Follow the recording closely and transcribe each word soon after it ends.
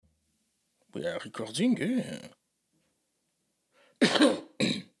we are recording.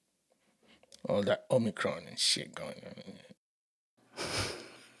 All that Omicron and shit going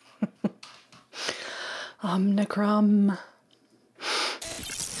on. Omnicron.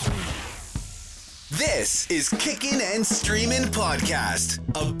 This is Kickin' and Streamin' Podcast,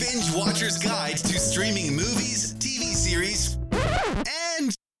 a binge watcher's guide to streaming movies, TV series,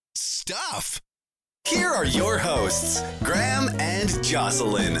 and stuff. Here are your hosts, Graham and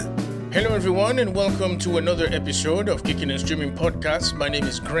Jocelyn. Hello everyone and welcome to another episode of Kickin' and Streaming Podcast. My name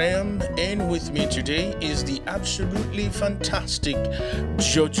is Graham and with me today is the absolutely fantastic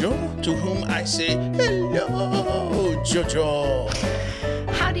Jojo, to whom I say hello, Jojo.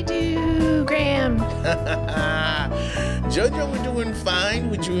 Howdy do, Graham. Jojo, we're doing fine.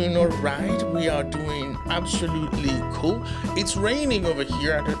 We're doing all right. We are doing absolutely cool. It's raining over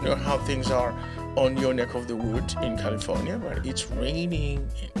here. I don't know how things are on your neck of the wood in California, but it's raining.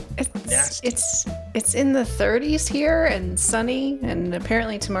 It's in the 30s here and sunny, and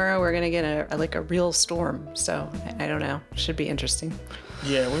apparently tomorrow we're gonna get a real storm. So I don't know. Should be interesting.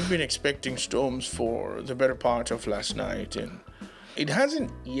 Yeah, we've been expecting storms for the better part of last night, and it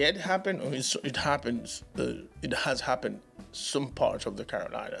hasn't yet happened. It has happened some parts of the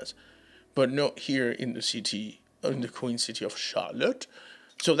Carolinas, but not here in the city, in the Queen City of Charlotte.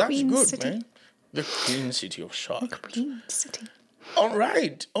 So that's Queen good, City. man. The Queen City of Charlotte. The Queen City. All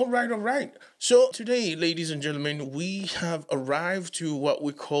right. So today, ladies and gentlemen, we have arrived to what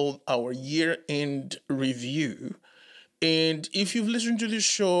we call our year-end review. And if you've listened to this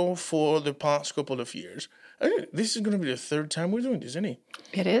show for the past couple of years, I think this is going to be the third time we're doing this, isn't it?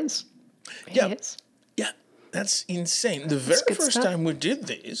 It is. Yeah. It is. Yeah, that's insane. The very good first stuff. time we did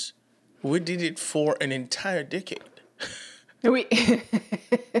this, we did it for an entire decade, We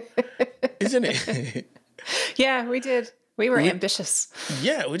isn't it? yeah, we did. We were ambitious.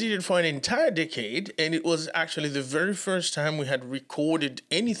 Yeah, we did it for an entire decade, and it was actually the very first time we had recorded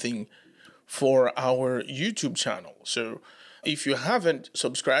anything for our YouTube channel. So if you haven't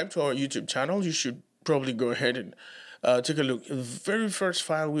subscribed to our YouTube channel, you should probably go ahead and take a look. The very first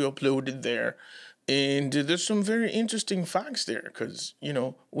file we uploaded there, and there's some very interesting facts there because,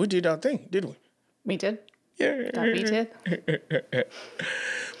 we did our thing, didn't we? We did. Yeah. That we did.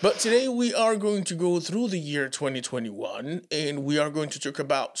 But today we are going to go through the year 2021, and we are going to talk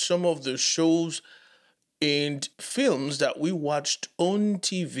about some of the shows and films that we watched on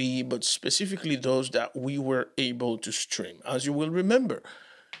TV, but specifically those that we were able to stream. As you will remember,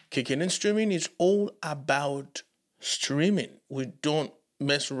 Kicking and Streaming is all about streaming. We don't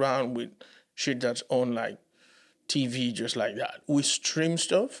mess around with shit that's on like TV just like that. We stream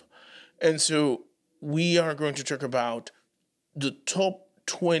stuff. And so we are going to talk about the top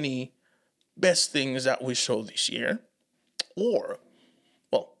 20 best things that we saw this year. Or,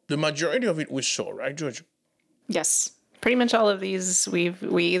 well, the majority of it we saw, right, George? Yes. Pretty much all of these we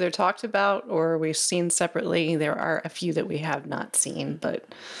either talked about or we've seen separately. There are a few that we have not seen,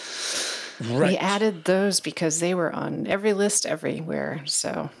 but we added those because they were on every list everywhere.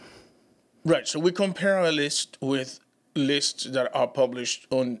 So Right, so we compare our list with lists that are published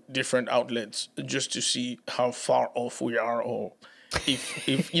on different outlets just to see how far off we are, or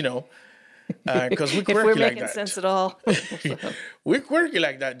if because we're if quirky we're like making that. sense at all, We're quirky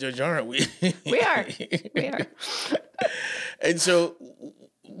like that, Judge, aren't we? we are. And so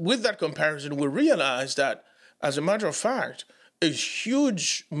with that comparison, we realize that, as a matter of fact, a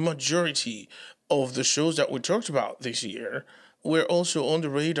huge majority of the shows that we talked about this year were also on the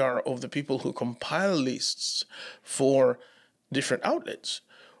radar of the people who compile lists for different outlets.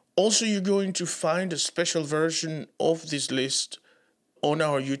 Also, you're going to find a special version of this list on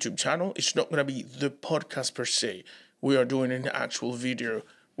our YouTube channel. It's not going to be the podcast per se. We are doing an actual video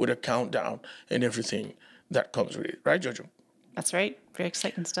with a countdown and everything that comes with it. Right, Jojo? That's right. Very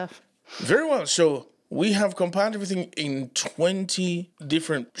exciting stuff. Very well. So we have compiled everything in 20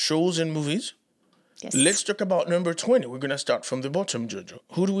 different shows and movies. Yes. Let's talk about number 20. We're going to start from the bottom, Jojo.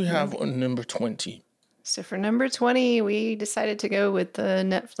 Who do we have on number 20? So for number 20, we decided to go with the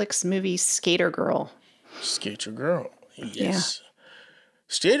Netflix movie Skater Girl. Skater Girl. Yes. Yeah.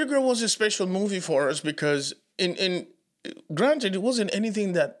 Skater Girl was a special movie for us because, in granted, it wasn't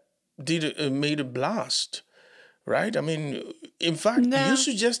anything that made a blast, right? I mean, in fact, you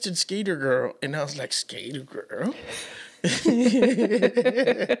suggested Skater Girl, and I was like, Skater Girl?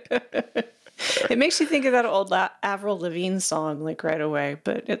 It makes you think of that old Avril Lavigne song, like right away,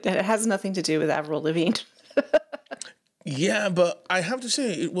 but it has nothing to do with Avril Lavigne. Yeah, but I have to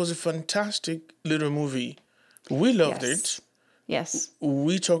say, it was a fantastic little movie. We loved it. Yes.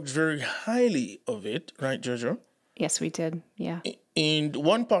 We talked very highly of it, right, Jojo? Yes, we did. Yeah. And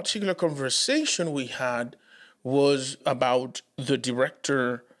one particular conversation we had was about the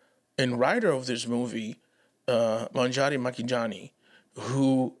director and writer of this movie, Manjari Makijani,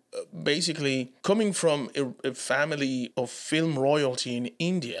 who basically, coming from a family of film royalty in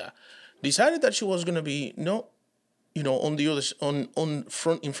India, decided that she was going to be not, on the other on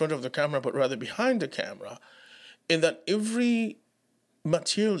front in front of the camera, but rather behind the camera, and that every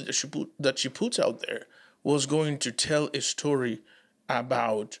material that she puts out there was going to tell a story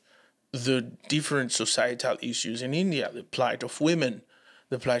about the different societal issues in India, the plight of women,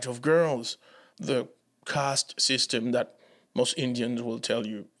 the plight of girls, the caste system that most Indians will tell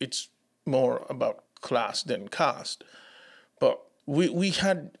you it's more about class than caste. But we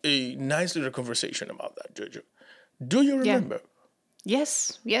had a nice little conversation about that, Jojo. Do you remember?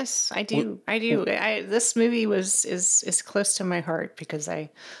 Yes, I do. This movie is close to my heart because I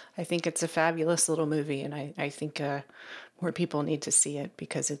think it's a fabulous little movie, and I think more people need to see it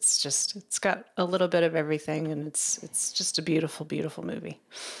because it's got a little bit of everything, and it's just a beautiful, beautiful movie.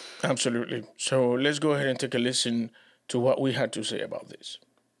 Absolutely. So let's go ahead and take a listen to what we had to say about this.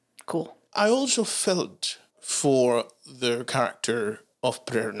 Cool. I also felt for the character of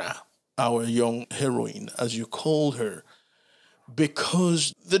Prerna, our young heroine, as you call her,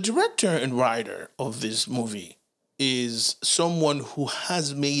 because the director and writer of this movie is someone who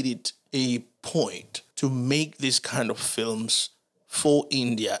has made it a point to make these kind of films for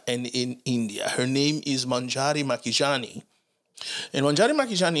India and in India. Her name is Manjari Makijani. And Manjari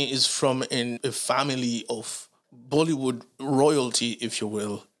Makijani is from a family of Bollywood royalty, if you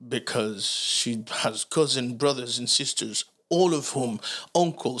will, because she has cousins, brothers, and sisters, all of whom,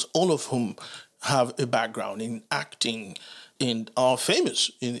 uncles, all of whom have a background in acting and are famous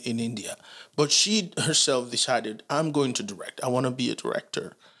in India. But she herself decided, I'm going to direct. I want to be a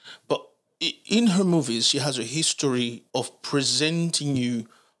director. But in her movies, she has a history of presenting you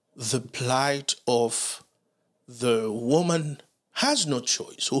the plight of the woman has no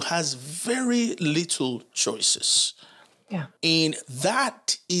choice, who has very little choices. Yeah. And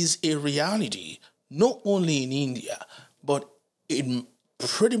that is a reality, not only in India, but in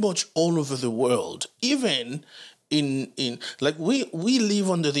pretty much all over the world. Even in like we live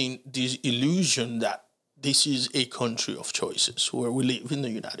under the illusion that this is a country of choices where we live in the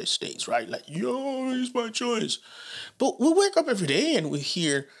United States, right? Like, it's my choice. But we wake up every day and we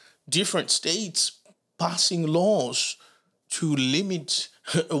hear different states passing laws to limit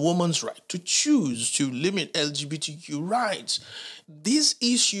a woman's right to choose, to limit LGBTQ rights. This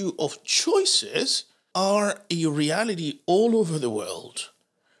issue of choices are a reality all over the world.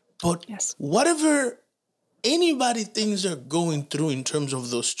 But yes, whatever anybody thinks they're going through in terms of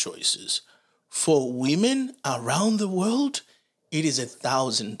those choices, for women around the world, it is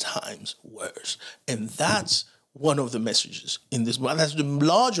 1,000 times worse. And that's one of the messages in this movie. That's the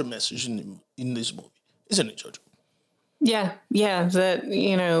larger message in this movie, isn't it, Jojo? Yeah. That,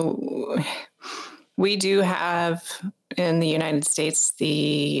 we do have in the United States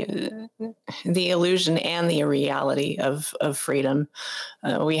the illusion and the reality of freedom.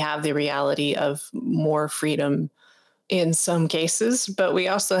 We have the reality of more freedom in some cases, but we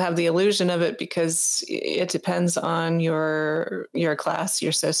also have the illusion of it because it depends on your class,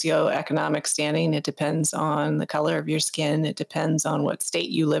 your socioeconomic standing. It depends on the color of your skin. It depends on what state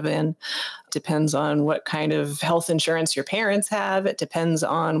you live in. It depends on what kind of health insurance your parents have. It depends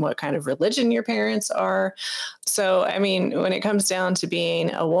on what kind of religion your parents are. So, I mean, when it comes down to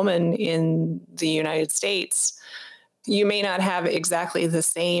being a woman in the United States, you may not have exactly the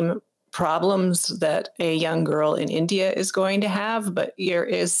same problems that a young girl in India is going to have, but there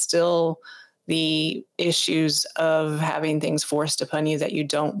is still the issues of having things forced upon you that you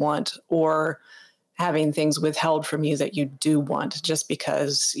don't want, or having things withheld from you that you do want just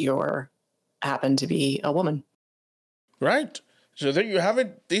because you're happen to be a woman. Right. So there you have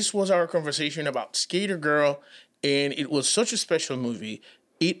it. This was our conversation about Skater Girl, and it was such a special movie.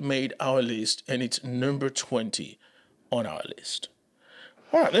 It made our list, and it's number 20 on our list.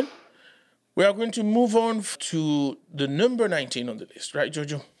 All right, then. We are going to move on to the number 19 on the list, right,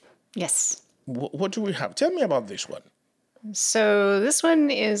 Jojo? Yes. What do we have? Tell me about this one. So this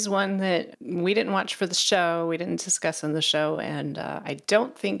one is one that we didn't watch for the show. We didn't discuss on the show. And I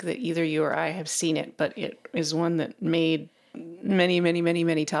don't think that either you or I have seen it, but it is one that made many, many, many,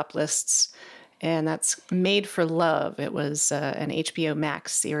 many top lists. And that's Made for Love. It was an HBO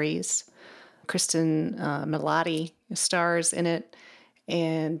Max series. Kristen Milotti stars in it.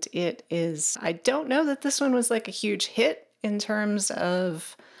 And it is, I don't know that this one was like a huge hit in terms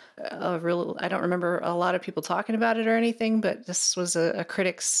of I don't remember a lot of people talking about it or anything, but this was a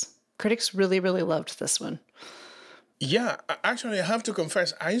critics really, really loved this one. Yeah, actually, I have to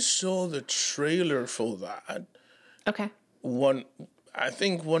confess, I saw the trailer for that. Okay. One, I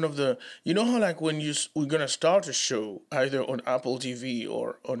think one of the, you know how like when we're gonna start a show either on Apple TV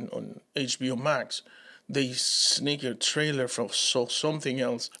or on HBO Max, they sneak a trailer for something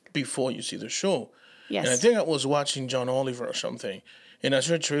else before you see the show. And I Yes. think I was watching John Oliver or something, and I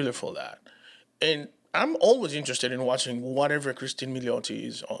saw a trailer for that. And I'm always interested in watching whatever Christine Milioti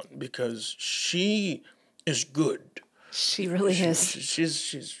is on because she is good. She really is.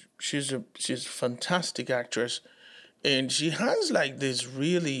 She's a fantastic actress, and she has like this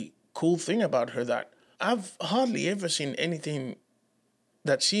really cool thing about her that I've hardly ever seen anything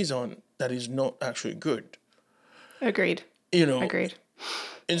that she's on that is not actually good. Agreed. You know, Agreed.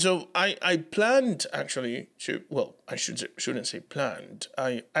 and so I planned actually to, well, shouldn't say planned.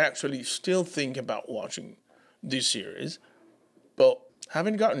 I actually still think about watching this series, but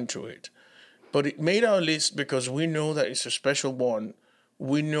haven't gotten to it. But it made our list because we know that it's a special one.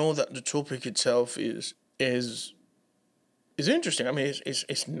 We know that the topic itself is interesting. I mean,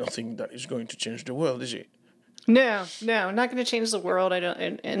 it's nothing that is going to change the world, is it? No, not going to change the world. I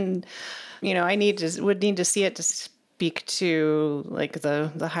don't, and you know, would need to see it to speak to like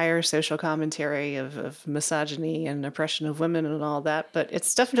the higher social commentary of misogyny and oppression of women and all that. But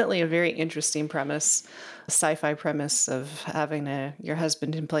it's definitely a very interesting premise, a sci-fi premise of having your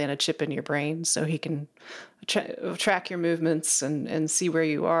husband implant a chip in your brain so he can track your movements and see where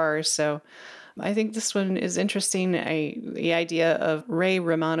you are. So I think this one is interesting. The idea of Ray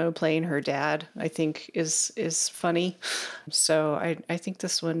Romano playing her dad, I think, is funny. So I think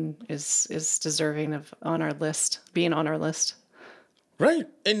this one is deserving of being on our list. Right.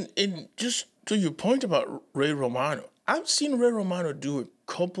 And just to your point about Ray Romano, I've seen Ray Romano do a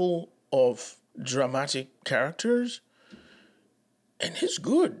couple of dramatic characters, and he's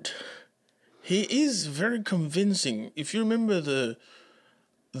good. He is very convincing. If you remember the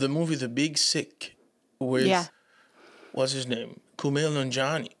movie The Big Sick with, what's his name? Kumail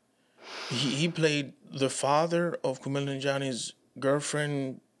Nanjiani. He played the father of Kumail Nanjiani's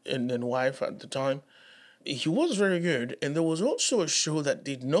girlfriend and then wife at the time. He was very good. And there was also a show that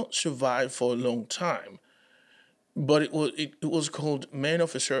did not survive for a long time, but it was called Men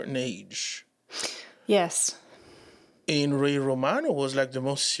of a Certain Age. Yes. And Ray Romano was like the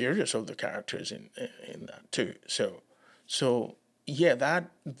most serious of the characters in that too. So yeah,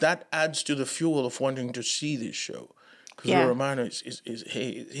 that adds to the fuel of wanting to see this show, because Ray Romano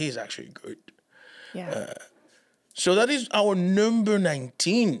he's actually good. Yeah. So that is our number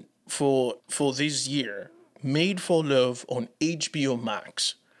 19 for this year, Made for Love on HBO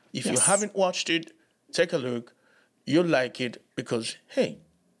Max. If you haven't watched it, take a look. You'll like it because hey,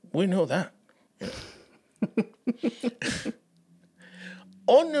 we know that. You know.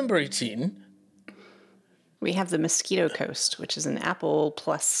 On number 18. We have The Mosquito Coast, which is an Apple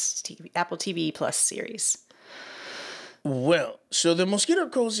TV Plus series. Well, so The Mosquito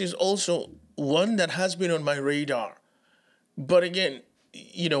Coast is also one that has been on my radar. But again,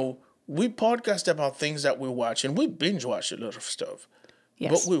 you know, we podcast about things that we watch, and we binge watch a lot of stuff.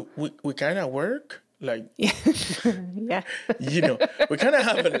 Yes. But we kind of work, like, yeah. you know, we kind of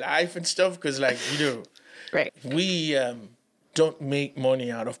have a life and stuff because, like, you know, right. We don't make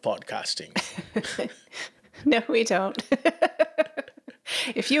money out of podcasting. No, we don't.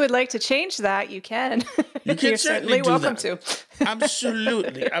 If you would like to change that, you can. You're certainly welcome to.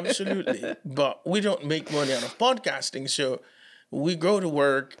 Absolutely. But we don't make money out of podcasting, so we go to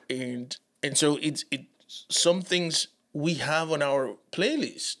work, and so it's some things we have on our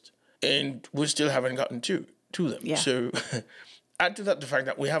playlist, and we still haven't gotten to them. Yeah. So add to that the fact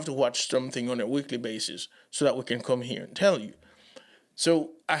that we have to watch something on a weekly basis so that we can come here and tell you.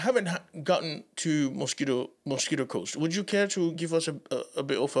 So I haven't gotten to Mosquito Coast. Would you care to give us a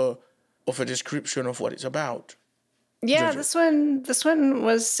bit of a description of what it's about? Yeah, Jojo? this one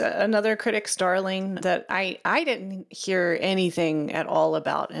was another critic's darling that I didn't hear anything at all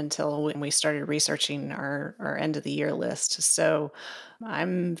about until when we started researching our end of the year list. So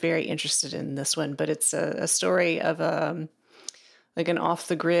I'm very interested in this one, but it's a story of like an off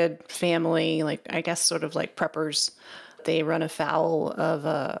the grid family, like I guess sort of like preppers. They run afoul of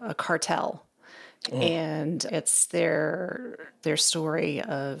a cartel. And it's their story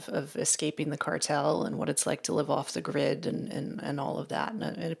of escaping the cartel and what it's like to live off the grid and all of that.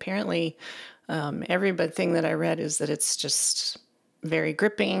 And apparently, everything that I read is that it's just very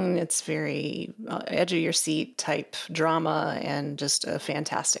gripping. It's very edge of your seat type drama and just a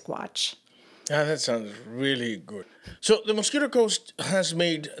fantastic watch. Yeah, that sounds really good. So The Mosquito Coast has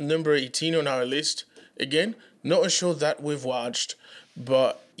made number 18 on our list. Again, not a show that we've watched,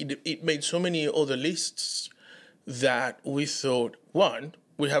 but it made so many other lists that we thought, one,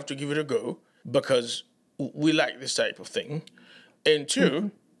 we have to give it a go because we like this type of thing. And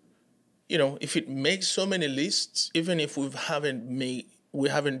two, if it makes so many lists, even if we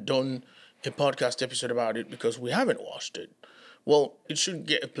haven't done a podcast episode about it because we haven't watched it, well, it should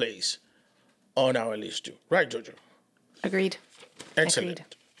get a place on our list too. Right, Jojo? Agreed. Excellent.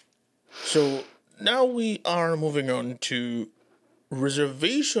 Agreed. So now we are moving on to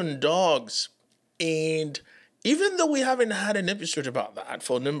Reservation Dogs. And even though we haven't had an episode about that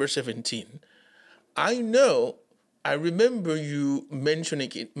for number 17, I remember you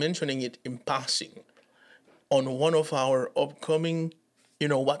mentioning it in passing on one of our upcoming,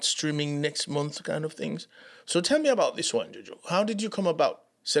 what's streaming next month kind of things. So tell me about this one, Jojo. How did you come about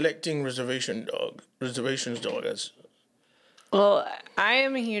selecting Reservations Dog as? Well, I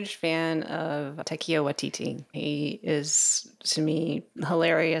am a huge fan of Taika Waititi. He is, to me,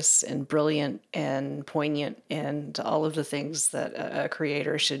 hilarious and brilliant and poignant and all of the things that a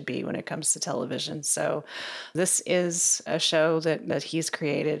creator should be when it comes to television. So this is a show that he's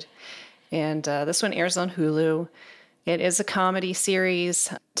created. And this one airs on Hulu. It is a comedy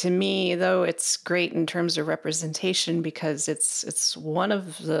series. To me, though, it's great in terms of representation because it's one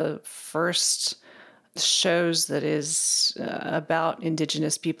of the first shows that is about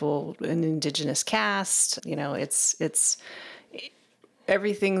Indigenous people, an Indigenous cast. It's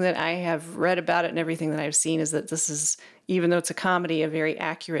everything that I have read about it and everything that I've seen is that this is, even though it's a comedy, a very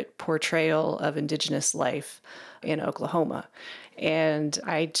accurate portrayal of Indigenous life in Oklahoma. And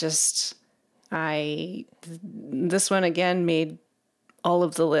this one again made all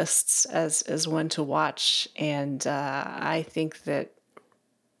of the lists as one to watch. And I think that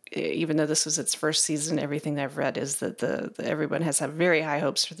even though this was its first season, everything I've read is that everyone has had very high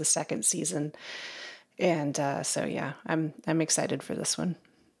hopes for the second season. And so, yeah, I'm excited for this one.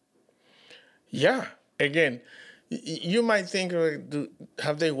 Yeah. Again, you might think,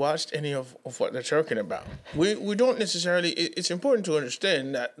 have they watched any of what they're talking about? We don't necessarily. It's important to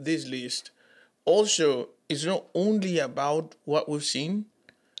understand that this list also is not only about what we've seen,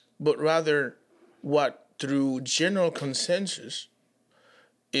 but rather what, through general consensus,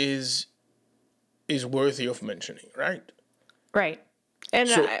 is worthy of mentioning, right? Right. And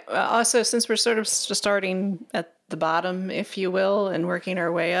so, also, since we're sort of starting at the bottom, if you will, and working our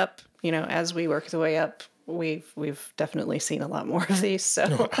way up, as we work the way up, we've definitely seen a lot more of these.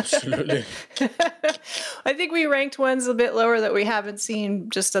 So absolutely. I think we ranked ones a bit lower that we haven't seen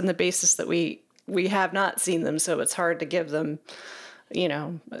just on the basis that we have not seen them. So it's hard to give them,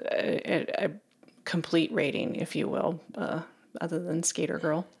 a complete rating, if you will, other than Skater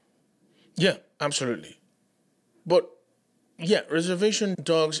Girl. Yeah, absolutely. But yeah, Reservation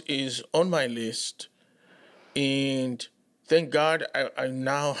Dogs is on my list. And thank God I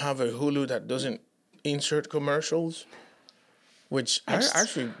now have a Hulu that doesn't insert commercials, which I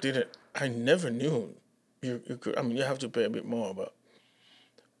actually didn't. I never knew you could. I mean, you have to pay a bit more, but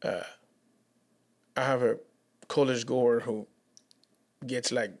I have a college goer who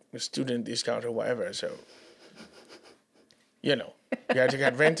gets like a student discount or whatever. So, you got to take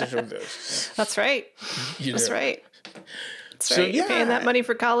advantage of those. That's right. That's right. That's So, right. You're paying that money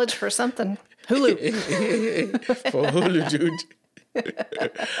for college for something. Hulu. For Hulu, dude.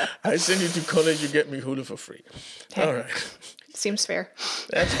 I send you to college, you get me Hulu for free. Hey, all right. Seems fair.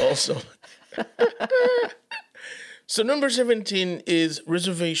 That's awesome. So number 17 is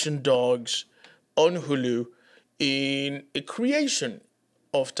Reservation Dogs on Hulu, in a creation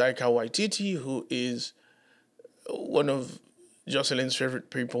of Taika Waititi, who is one of Jocelyn's favorite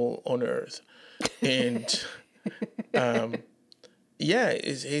people on earth. And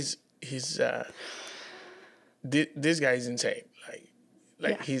this guy is insane.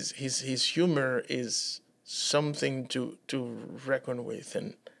 Like his humor is something to reckon with,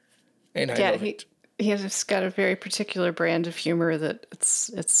 and I love it. He has got a very particular brand of humor that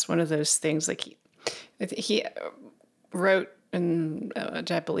it's one of those things. Like he wrote and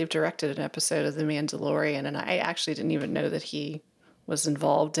I believe directed an episode of The Mandalorian, and I actually didn't even know that he was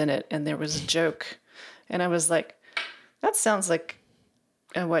involved in it. And there was a joke, and I was like, "That sounds like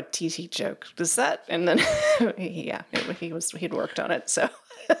what TT joke does that?" And then he'd worked on it, so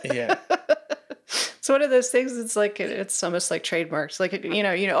yeah. It's one of those things. It's like it's almost like trademarks. Like you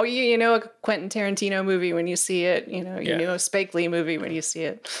know a Quentin Tarantino movie when you see it. You know a Spike Lee movie when you see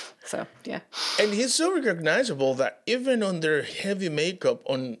it. So yeah. And he's so recognizable that even under heavy makeup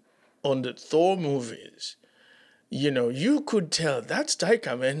on the Thor movies, you could tell that's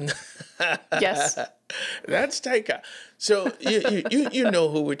Taika, man. Yes. That's Taika. So you know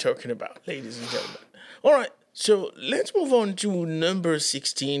who we're talking about, ladies and gentlemen. All right. So let's move on to number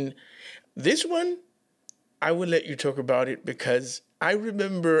 16. This one I will let you talk about it because I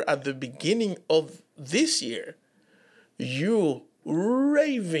remember at the beginning of this year, you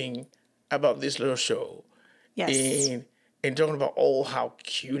raving about this little show. Yes. And talking about how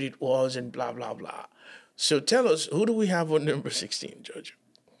cute it was and blah, blah, blah. So tell us, who do we have on number 16, Jojo?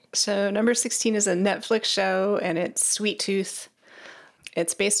 So number 16 is a Netflix show, and it's Sweet Tooth.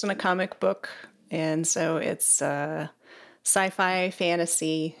 It's based on a comic book, and so it's sci-fi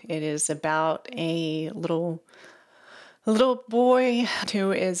fantasy. It is about a little boy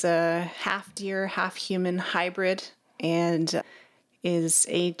who is a half deer, half human hybrid, and is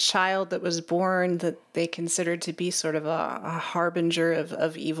a child that was born that they considered to be sort of a harbinger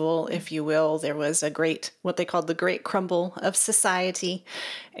of evil, if you will. There was what they called the great crumble of society.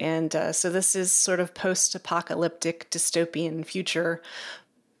 And so this is sort of post-apocalyptic dystopian future,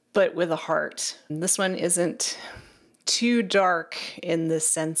 but with a heart. And this one isn't too dark in the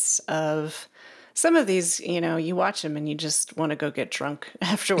sense of some of these, you watch them and you just want to go get drunk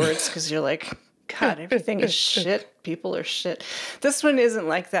afterwards because you're like, God, everything is shit. People are shit. This one isn't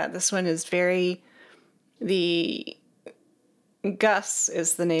like that. This one is Gus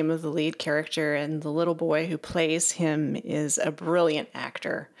is the name of the lead character, and the little boy who plays him is a brilliant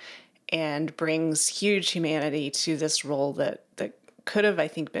actor and brings huge humanity to this role that could have, I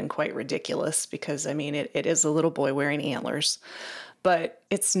think, been quite ridiculous because, it is a little boy wearing antlers. But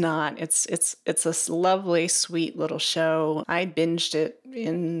it's not. It's a lovely, sweet little show. I binged it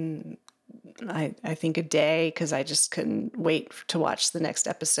in I think a day because I just couldn't wait to watch the next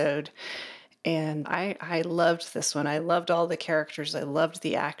episode. And I loved this one. I loved all the characters. I loved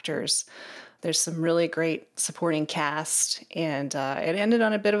the actors. There's some really great supporting cast, and it ended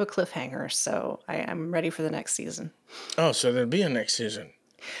on a bit of a cliffhanger. So I'm ready for the next season. Oh, so there'll be a next season.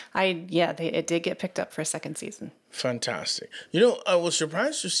 It did get picked up for a second season. Fantastic. I was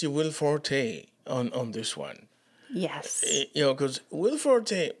surprised to see Will Forte on this one. Yes. Because Will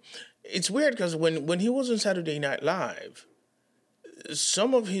Forte, it's weird because when he was on Saturday Night Live,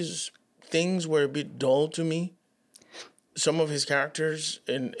 some of his things were a bit dull to me. Some of his characters,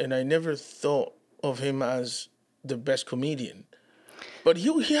 and I never thought of him as the best comedian. But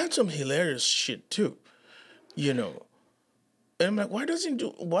he had some hilarious shit too, And I'm like, why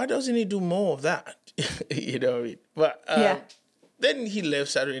doesn't he do more of that? You know what I mean? But then he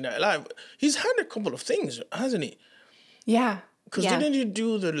left Saturday Night Live. He's had a couple of things, hasn't he? Yeah. Because didn't you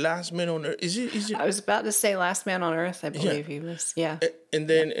do the Last Man on Earth? Is it? I was about to say Last Man on Earth. I believe he was. Yeah. And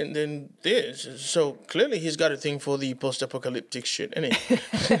then this. So clearly he's got a thing for the post-apocalyptic shit, isn't he?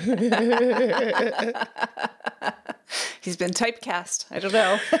 He's been typecast. I don't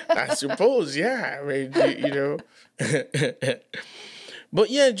know. I suppose, yeah. I mean, But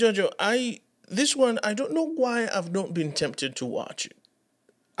yeah, Jojo, this one I don't know why I've not been tempted to watch it.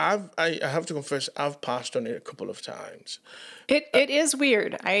 I have to confess, I've passed on it a couple of times. It is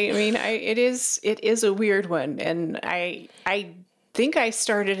weird. It is a weird one, and I think I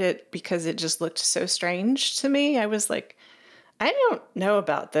started it because it just looked so strange to me. I was like, I don't know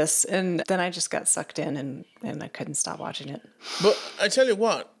about this, and then I just got sucked in, and I couldn't stop watching it. But I tell you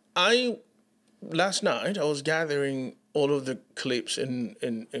what, last night I was gathering all of the clips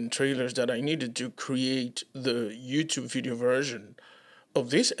and trailers that I needed to create the YouTube video version of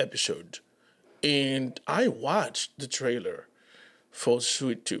this episode, and I watched the trailer for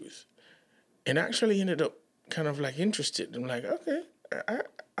Sweet Tooth and actually ended up kind of like interested. I'm like, okay,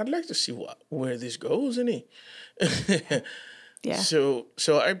 I'd like to see where this goes, isn't it? Yeah. So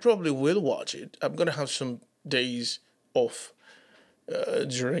I probably will watch it. I'm gonna have some days off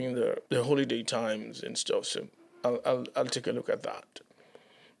during the holiday times and stuff, so I'll take a look at that.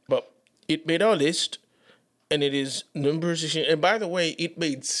 But it made our list. And it is number 16. And by the way, it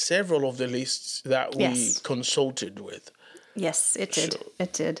made several of the lists that we consulted with. Yes, it did. So,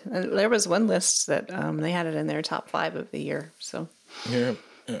 it did. And there was one list that they had it in their top 5 of the year. So yeah.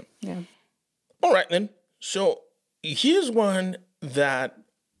 All right, then. So here's one that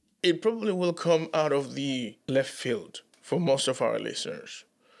it probably will come out of the left field for most of our listeners.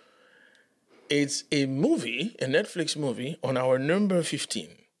 It's a Netflix movie on our number 15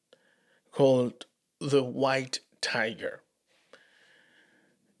 called The White Tiger.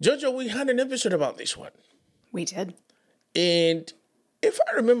 Jojo, we had an episode about this one. We did. And if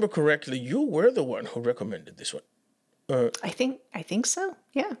I remember correctly, you were the one who recommended this one. I think so.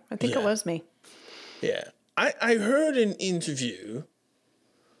 Yeah, I think it was me. Yeah. I heard an interview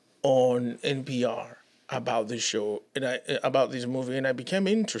on NPR about this show and about this movie, and I became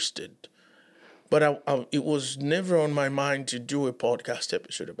interested. But it was never on my mind to do a podcast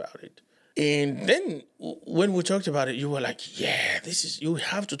episode about it. And then when we talked about it, you were like, yeah, you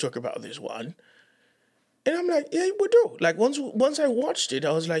have to talk about this one. And I'm like, yeah, we do. Like once I watched it,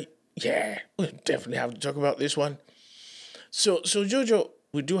 I was like, yeah, we definitely have to talk about this one. So Jojo,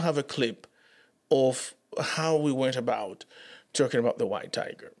 we do have a clip of how we went about talking about the white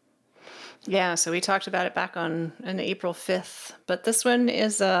tiger. Yeah, so we talked about it back on April 5th, but this one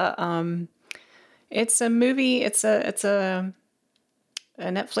is it's a movie. It's a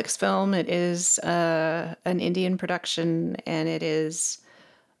Netflix film. It is an Indian production, and it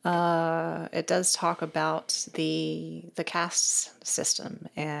does talk about the caste system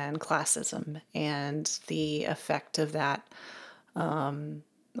and classism and the effect of that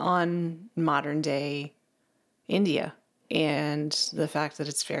on modern day India, and the fact that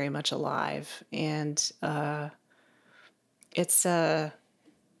it's very much alive. And it's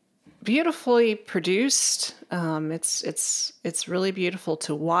beautifully produced. It's really beautiful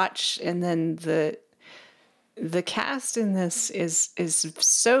to watch, and then the cast in this is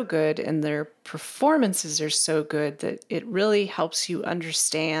so good, and their performances are so good that it really helps you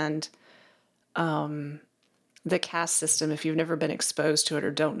understand the caste system. If you've never been exposed to it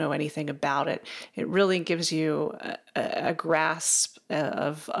or don't know anything about it, it really gives you a grasp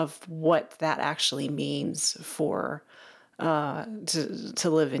of what that actually means for to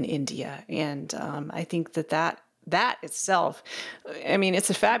live in India. And I think that itself, I mean, it's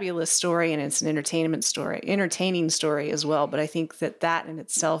a fabulous story, and it's an entertaining story as well. But I think that in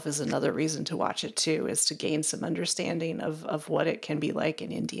itself is another reason to watch it too, is to gain some understanding of what it can be like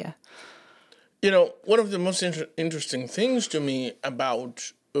in India. You know, one of the most interesting things to me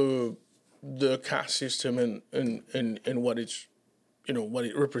about the caste system and what it's, what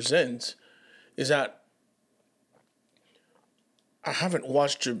it represents is that I haven't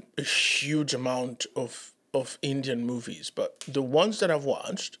watched a huge amount of Indian movies, but the ones that I've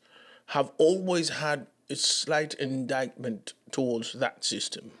watched have always had a slight indictment towards that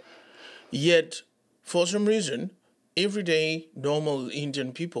system. Yet, for some reason, everyday normal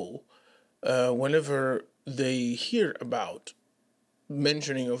Indian people, whenever they hear about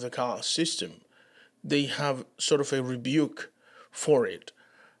mentioning of the caste system, they have sort of a rebuke for it,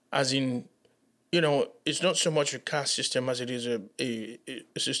 as in, it's not so much a caste system as it is a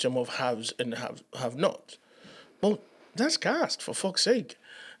system of haves and have-nots. Well, that's caste, for fuck's sake.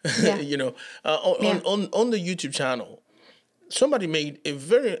 Yeah. On the YouTube channel, somebody made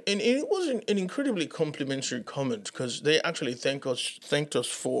and it was an incredibly complimentary comment, because they actually thanked us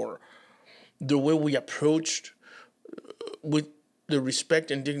for the way we approached, with the respect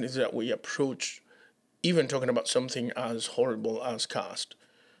and dignity that we approached, even talking about something as horrible as caste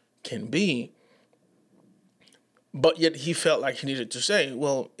can be. But yet he felt like he needed to say,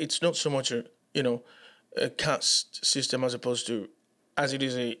 well, it's not so much a caste system as it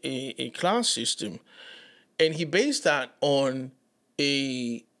is a class system. And he based that on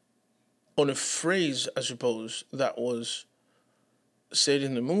a phrase, I suppose, that was said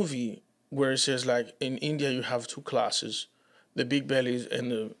in the movie, where it says, like, in India you have two classes, the big bellies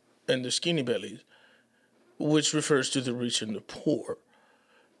and the skinny bellies, which refers to the rich and the poor.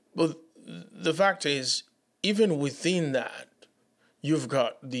 But the fact is, even within that, you've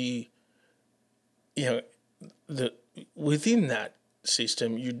got within that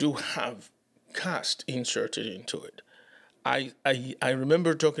system, you do have caste inserted into it. I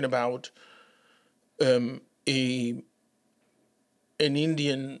remember talking about an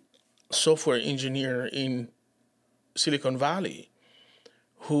Indian software engineer in Silicon Valley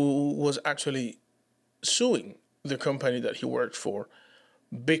who was actually suing the company that he worked for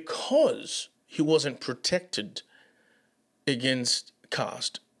because he wasn't protected against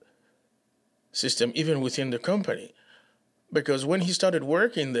caste system even within the company. Because when he started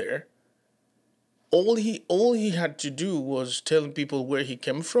working there, all he had to do was tell people where he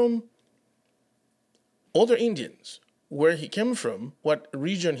came from, other Indians, where he came from, what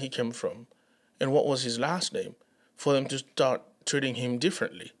region he came from, and what was his last name, for them to start treating him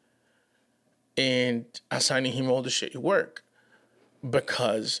differently and assigning him all the shitty work.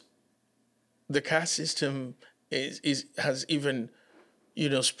 Because the caste system has even,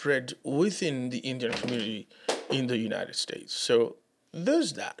 spread within the Indian community in the United States. So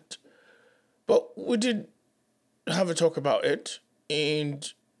there's that. But we did have a talk about it,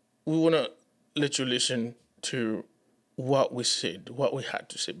 and we want to let you listen to what we said, what we had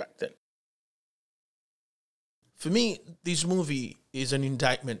to say back then. For me, this movie is an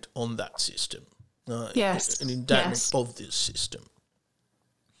indictment on that system. Yes. An indictment of this system.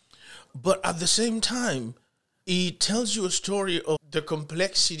 But at the same time, it tells you a story of the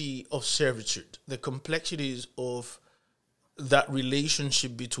complexity of servitude, the complexities of that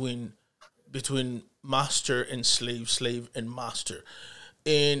relationship between master and slave and master.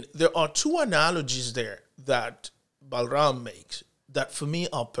 And there are two analogies there that Balram makes that for me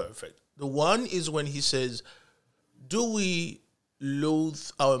are perfect. The one is when he says, do we loathe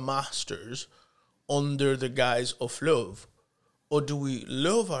our masters under the guise of love, or do we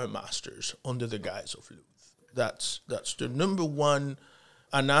love our masters under the guise of love? That's the number one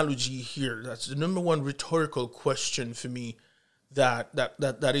analogy here. That's the number one rhetorical question for me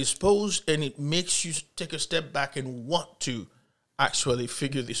that is posed, and it makes you take a step back and want to actually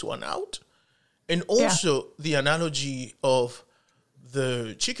figure this one out. And also the analogy of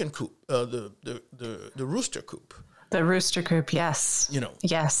the chicken coop, the rooster coop. The rooster coop, yes.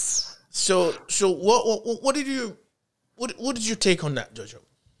 Yes. So what did you take on that, Jojo?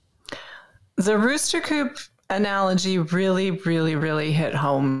 The rooster coop analogy really, really, really hit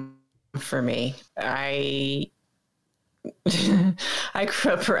home for me. I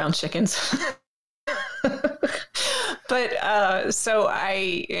grew up around chickens. But so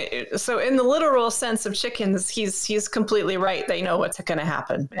in the literal sense of chickens, he's completely right. They know what's going to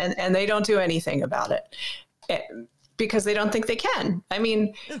happen, and they don't do anything about it because they don't think they can. I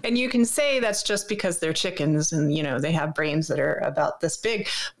mean, and you can say that's just because they're chickens and they have brains that are about this big,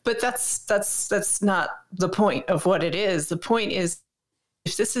 but that's not the point of what it is. The point is,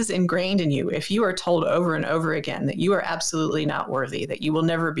 if this is ingrained in you, if you are told over and over again that you are absolutely not worthy, that you will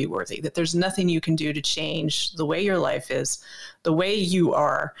never be worthy, that there's nothing you can do to change the way your life is, the way you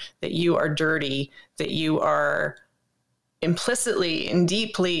are, that you are dirty, that you are implicitly and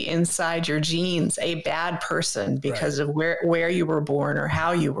deeply inside your genes a bad person because of where you were born or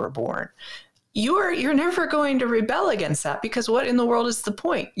how you were born, you're never going to rebel against that, because what in the world is the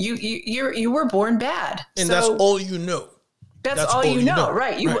point? You were born bad, and so, that's all you know. That's all you know,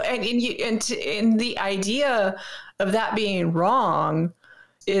 right? And the idea of that being wrong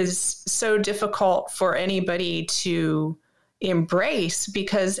is so difficult for anybody to embrace,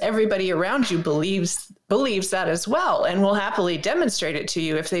 because everybody around you believes that as well, and will happily demonstrate it to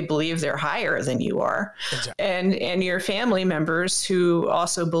you if they believe they're higher than you are. Exactly. And your family members who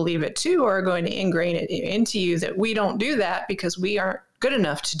also believe it too are going to ingrain it into you that we don't do that because we aren't good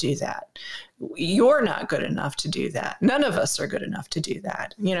enough to do that. You're not good enough to do that. None of us are good enough to do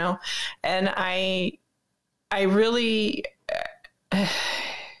that, And I really, I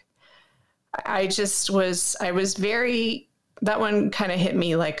was very, that one kind of hit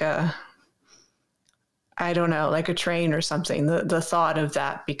me like a train or something, the thought of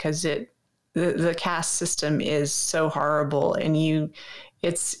that, because the caste system is so horrible, and you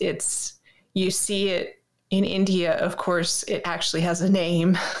see it in India. Of course, it actually has a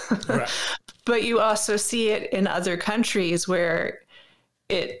name, right. But you also see it in other countries where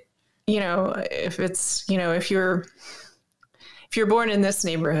it, if you're born in this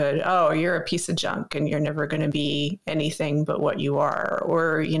neighborhood, oh, you're a piece of junk and you're never going to be anything but what you are.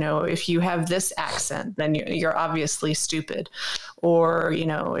 Or, if you have this accent, then you're obviously stupid. Or,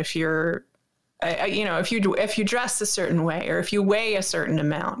 if you're, if you dress a certain way, or if you weigh a certain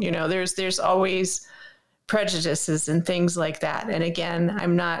amount, there's always prejudices and things like that. And again,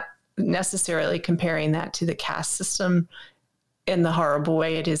 I'm not necessarily comparing that to the caste system in the horrible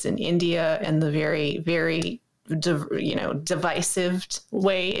way it is in India, and the very, very, divisive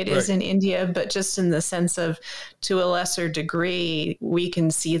way it is in India, but just in the sense of, to a lesser degree, we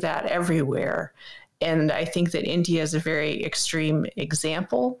can see that everywhere. And I think that India is a very extreme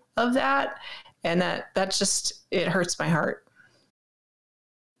example of that. And that just, it hurts my heart.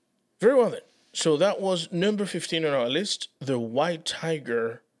 Very well then. So that was number 15 on our list, The White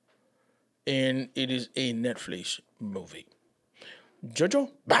Tiger, and it is a Netflix movie.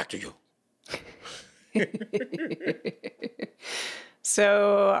 Jojo, back to you.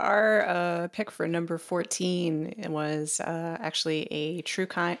 So our pick for number 14 was actually a true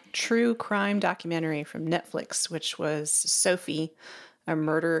crime documentary from Netflix, which was Sophie, A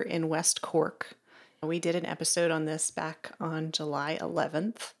Murder in West Cork. We did an episode on this back on July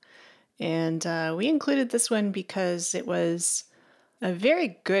 11th, and we included this one because it was a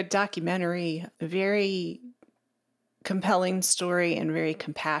very good documentary, a very compelling story, and very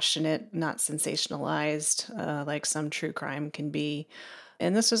compassionate, not sensationalized like some true crime can be.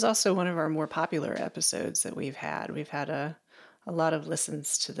 And this was also one of our more popular episodes that we've had. We've had a lot of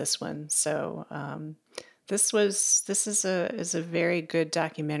listens to this one. So this is a very good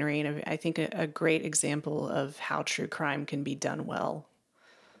documentary, and I think a great example of how true crime can be done well.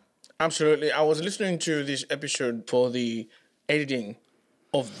 Absolutely. I was listening to this episode for the editing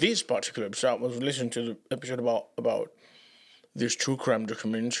of this particular episode. I was listening to the episode about this true crime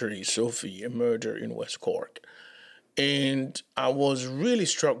documentary, Sophie, A Murder in West Cork. And I was really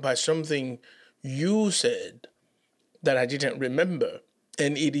struck by something you said that I didn't remember.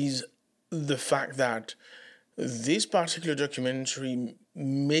 And it is the fact that this particular documentary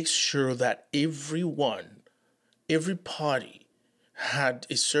makes sure that everyone, every party had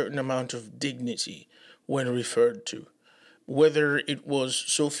a certain amount of dignity when referred to. Whether it was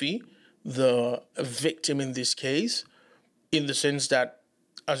Sophie, the victim in this case, in the sense that,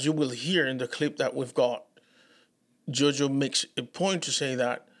 as you will hear in the clip that we've got, Jojo makes a point to say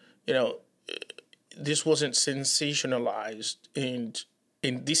that, this wasn't sensationalized, and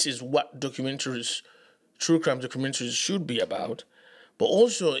this is what documentaries, true crime documentaries, should be about. But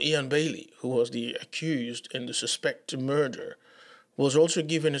also Ian Bailey, who was the accused and the suspect murder, was also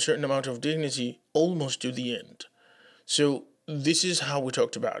given a certain amount of dignity almost to the end. So this is how we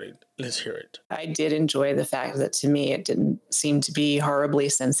talked about it. Let's hear it. I did enjoy the fact that, to me, it didn't seem to be horribly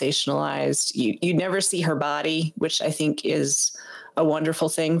sensationalized. You never see her body, which I think is a wonderful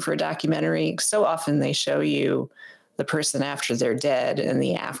thing for a documentary. So often they show you the person after they're dead and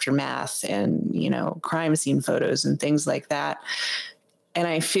the aftermath and, crime scene photos and things like that. And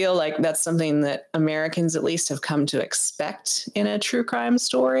I feel like that's something that Americans at least have come to expect in a true crime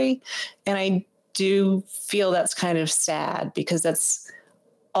story. And I do feel that's kind of sad, because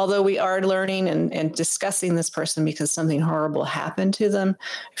although we are learning and discussing this person because something horrible happened to them,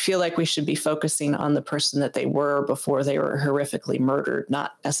 I feel like we should be focusing on the person that they were before they were horrifically murdered,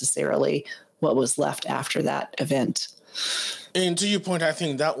 not necessarily what was left after that event. And to your point, I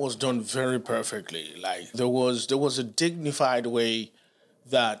think that was done very perfectly. Like there was a dignified way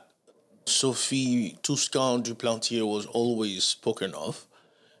that Sophie Toussaint Duplantier was always spoken of,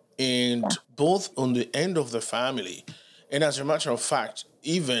 and both on the end of the family, and as a matter of fact,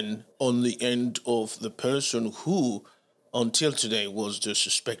 even on the end of the person who, until today, was the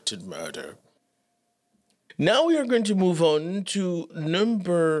suspected murderer. Now we are going to move on to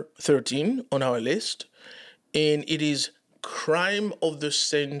number 13 on our list, and it is Crime of the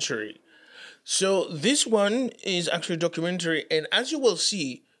Century. So this one is actually a documentary, and as you will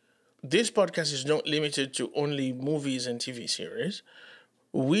see, this podcast is not limited to only movies and TV series.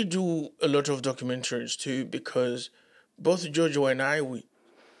 We do a lot of documentaries too, because both Jojo and I, we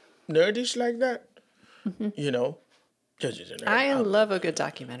nerdish like that. Mm-hmm. Jojo's a nerd. I love a good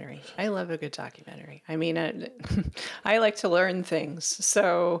documentary. I mean, I like to learn things.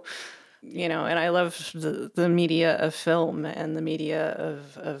 So, and I love the media of film and the media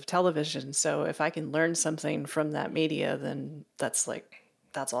of television. So if I can learn something from that media, then that's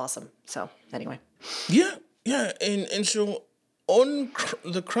awesome. So anyway. Yeah. And so on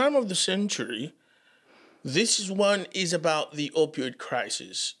the Crime of the Century, this one is about the opioid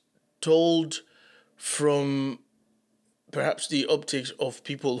crisis, told from perhaps the optics of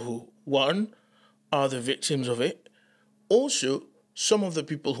people who, one, are the victims of it, also some of the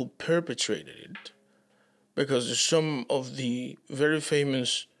people who perpetrated it, because some of the very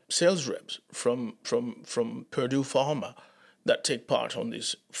famous sales reps from Purdue Pharma that take part on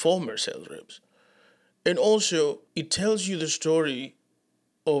these former sales reps. And also, it tells you the story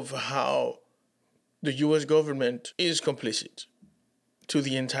of how the U.S. government is complicit to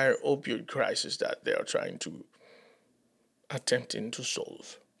the entire opioid crisis that they are trying to attempting to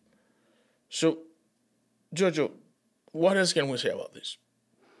solve. So, Jojo, what else can we say about this?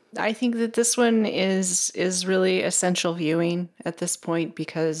 I think that this one is really essential viewing at this point,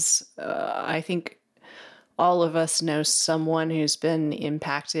 because I think all of us know someone who's been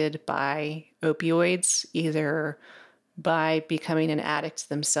impacted by opioids, either by becoming an addict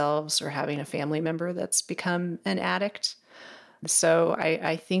themselves or having a family member that's become an addict. So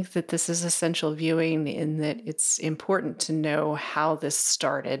I think that this is essential viewing, in that it's important to know how this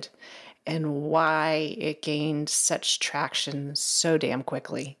started and why it gained such traction so damn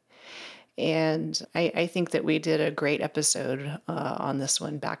quickly. And I think that we did a great episode on this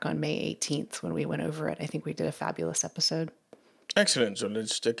one back on May 18th when we went over it. I think we did a fabulous episode. Excellent. So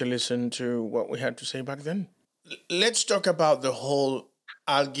let's take a listen to what we had to say back then. Let's talk about the whole,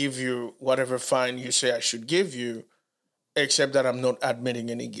 I'll give you whatever fine you say I should give you, except that I'm not admitting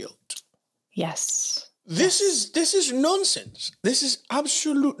any guilt. Yes. This is nonsense. This is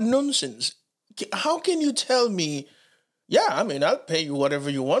absolute nonsense. How can you tell me, yeah, I mean, I'll pay you whatever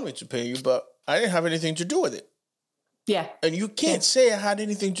you want me to pay you, but I didn't have anything to do with it. Yeah. And you can't say I had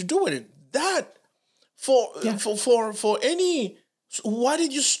anything to do with it. That, for any, why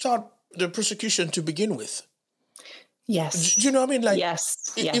did you start the prosecution to begin with? Yes. Do you know what I mean? Like,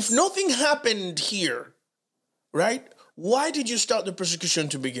 yes. If nothing happened here, right? Why did you start the prosecution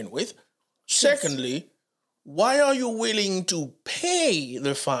to begin with? Secondly, why are you willing to pay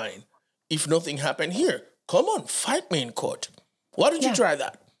the fine if nothing happened here? Come on, fight me in court. Why don't you try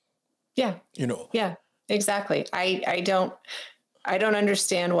that? Yeah. You know. Yeah, exactly. I don't, I don't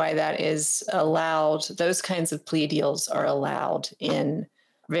understand why that is allowed. Those kinds of plea deals are allowed in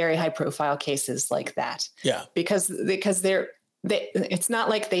very high profile cases like that. Yeah. Because it's not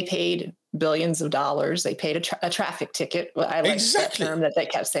like they paid billions of dollars. They paid a traffic ticket. Well, I like that term that they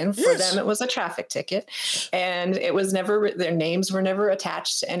kept saying. For them, it was a traffic ticket. And it was never, their names were never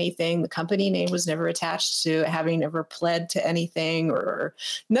attached to anything. The company name was never attached to having ever pled to anything or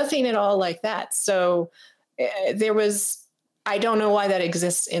nothing at all like that. So I don't know why that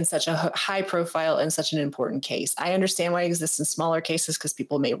exists in such a high profile and such an important case. I understand why it exists in smaller cases because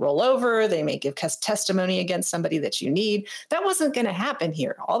people may roll over, they may give testimony against somebody that you need. That wasn't going to happen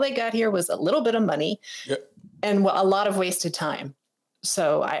here. All they got here was a little bit of money and a lot of wasted time.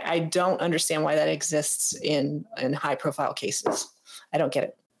 So I don't understand why that exists in high profile cases. I don't get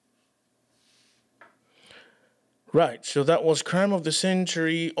it. Right. So that was Crime of the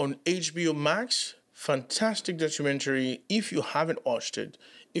Century on HBO Max. Fantastic documentary. If you haven't watched it,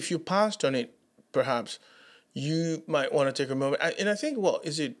 if you passed on it, perhaps you might want to take a moment. And I think, what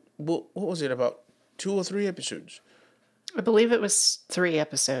was it, about 2 or 3 episodes? I believe it was 3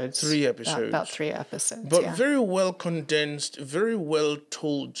 episodes. 3 episodes. About 3 episodes. But very well condensed, very well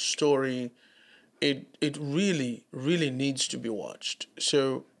told story. It really, really needs to be watched.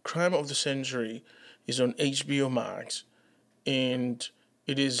 So Crime of the Century is on HBO Max, and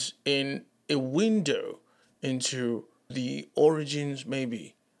it is in a window into the origins,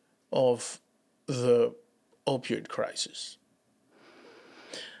 maybe, of the opioid crisis.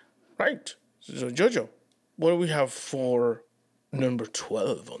 Right. So, Jojo, what do we have for number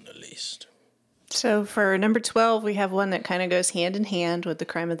 12 on the list? So for number 12, we have one that kind of goes hand in hand with the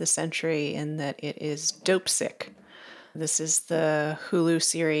Crime of the Century in that it is Dopesick. This is the Hulu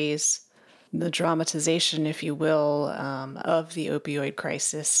series, the dramatization, if you will, of the opioid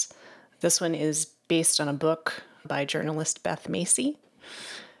crisis. This one is based on a book by journalist Beth Macy.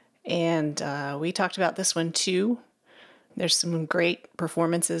 And we talked about this one too. There's some great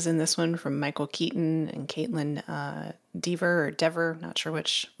performances in this one from Michael Keaton and Caitlin Dever, not sure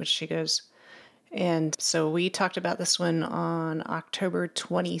which she goes. And so we talked about this one on October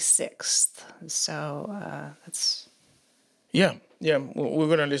 26th. So that's... Yeah, we're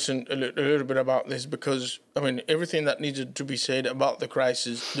going to listen a little bit about this because, I mean, everything that needed to be said about the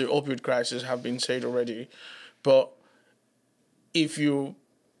crisis, the opioid crisis, have been said already. But the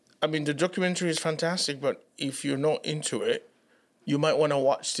documentary is fantastic, but if you're not into it, you might want to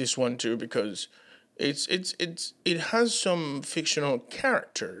watch this one too because it has some fictional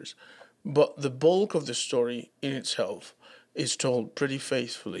characters, but the bulk of the story in itself is told pretty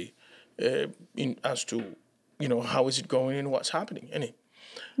faithfully as to how is it going and what's happening.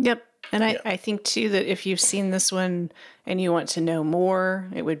 Yep. And I think, too, that if you've seen this one and you want to know more,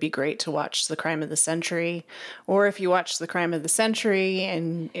 it would be great to watch The Crime of the Century. Or if you watch The Crime of the Century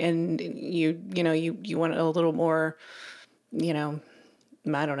and you want a little more, I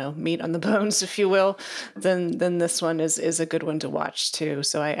don't know, meat on the bones, if you will, then this one is a good one to watch, too.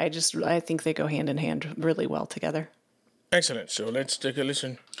 So I think they go hand in hand really well together. Excellent. So let's take a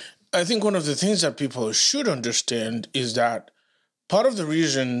listen. I think one of the things that people should understand is that part of the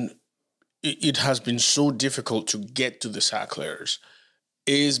reason it has been so difficult to get to the Sacklers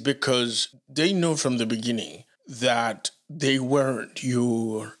is because they know from the beginning that they weren't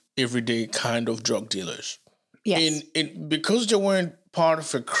your everyday kind of drug dealers. Yes. Because they weren't part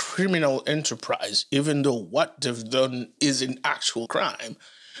of a criminal enterprise, even though what they've done is an actual crime,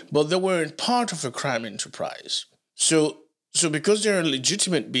 but they weren't part of a crime enterprise. So because they're a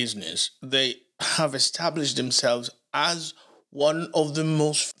legitimate business, they have established themselves as one of the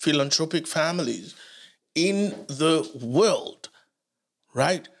most philanthropic families in the world,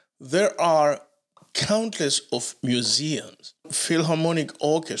 right? There are countless of museums, philharmonic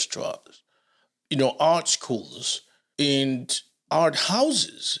orchestras, art schools and art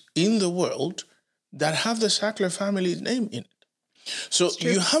houses in the world that have the Sackler family's name in it. So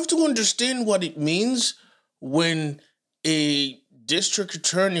you have to understand what it means when a district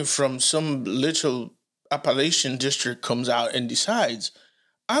attorney from some little Appalachian district comes out and decides,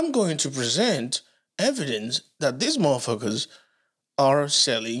 I'm going to present evidence that these motherfuckers are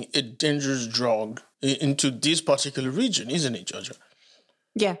selling a dangerous drug into this particular region, isn't it, Georgia?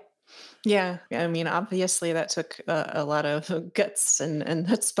 Yeah. Yeah. I mean, obviously that took a lot of guts and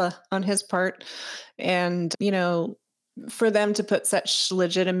chutzpah on his part. And, for them to put such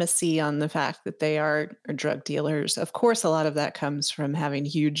legitimacy on the fact that they are drug dealers, of course, a lot of that comes from having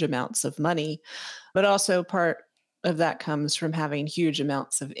huge amounts of money, but also part of that comes from having huge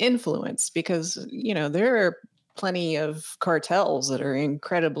amounts of influence because, there are plenty of cartels that are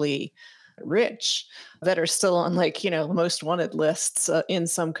incredibly rich that are still on like, most wanted lists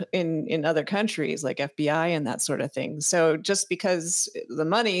in other countries like FBI and that sort of thing. So just because the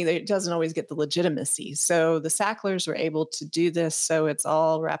money, it doesn't always get the legitimacy. So the Sacklers were able to do this. So it's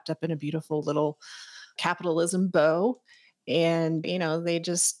all wrapped up in a beautiful little capitalism bow. And, they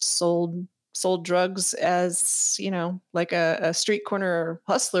just sold drugs as, like a street corner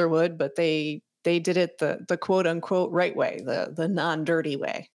hustler would, but they did it the quote unquote right way, the non-dirty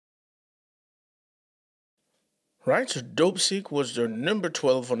way. Right, so Dopesick was the number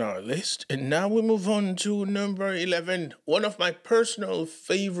 12 on our list, and now we move on to number 11, one of my personal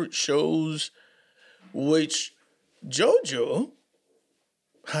favorite shows, which JoJo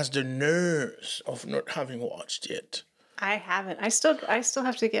has the nerves of not having watched yet. I haven't. I still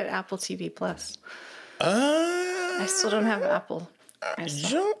have to get Apple TV Plus. I still don't have Apple.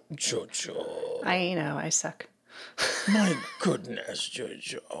 JoJo. I know, I suck. My goodness,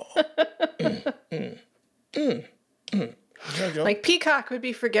 JoJo. JoJo. Like Peacock would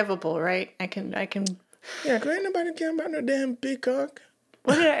be forgivable, right? I can. Yeah, cause ain't nobody care about no damn Peacock.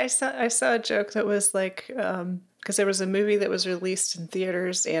 What did I saw a joke that was like, because there was a movie that was released in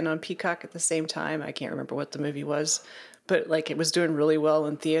theaters and on Peacock at the same time. I can't remember what the movie was, but like it was doing really well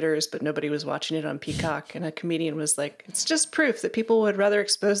in theaters, but nobody was watching it on Peacock. And a comedian was like, "It's just proof that people would rather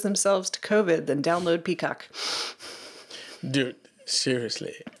expose themselves to COVID than download Peacock." Dude,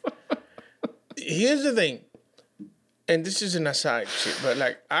 seriously. Here's the thing, and this is an aside shit, but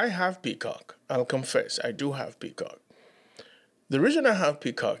like I have Peacock. I'll confess, I do have Peacock. The reason I have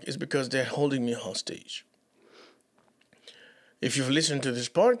Peacock is because they're holding me hostage. If you've listened to this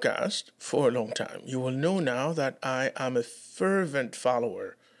podcast for a long time, you will know now that I am a fervent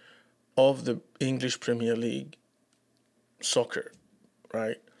follower of the English Premier League soccer,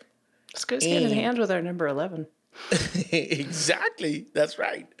 right? This goes hand in hand with our number 11. Exactly, that's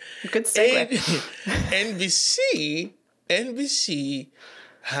right. Good segue. NBC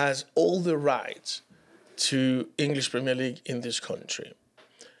has all the rights to English Premier League in this country.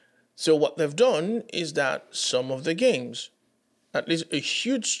 So what they've done is that some of the games, at least a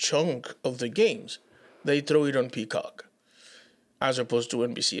huge chunk of the games, they throw it on Peacock, as opposed to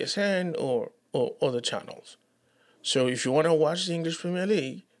NBCSN or other channels. So if you want to watch the English Premier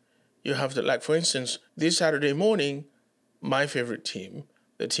League, you have to, like, for instance, this Saturday morning, my favorite team,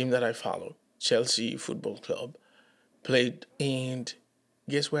 the team that I follow, Chelsea Football Club, played, and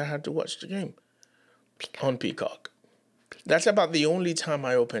guess where I had to watch the game? Peacock. On Peacock. That's about the only time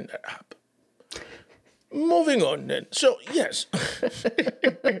I opened that app. Moving on then. So, yes.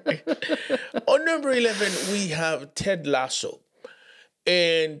 On number 11, we have Ted Lasso.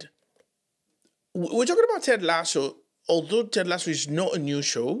 And we're talking about Ted Lasso, although Ted Lasso is not a new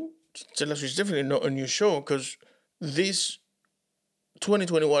show. Ted Lasso is definitely not a new show because this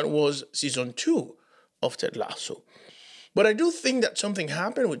 2021 was season 2 of Ted Lasso. But I do think that something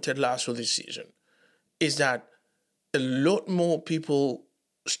happened with Ted Lasso this season is that a lot more people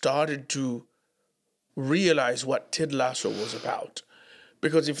started to realize what Ted Lasso was about.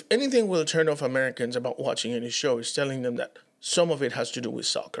 Because if anything will turn off Americans about watching any show, is telling them that some of it has to do with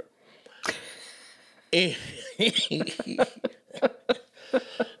soccer. And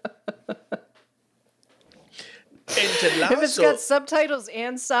Ted Lasso, if it's got subtitles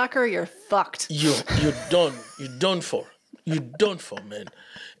and soccer, you're fucked. You're done. You're done for. You're done for, man.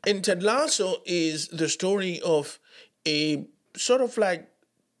 And Ted Lasso is the story of a sort of like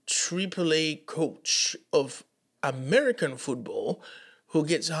AAA coach of American football who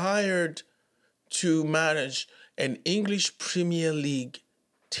gets hired to manage an English Premier League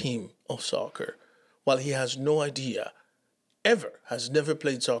team of soccer while he has no idea, has never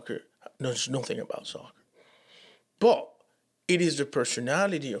played soccer, knows nothing about soccer. But it is the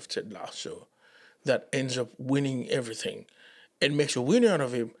personality of Ted Lasso that ends up winning everything and makes a winner out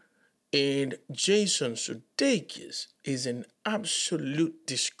of him. And Jason Sudeikis is an absolute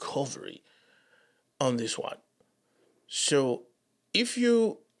discovery on this one. So if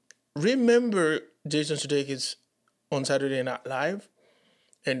you remember Jason Sudeikis on Saturday Night Live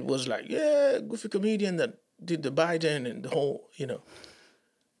and was like, yeah, goofy comedian that did the Biden and the whole,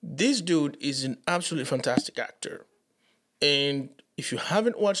 this dude is an absolutely fantastic actor. And if you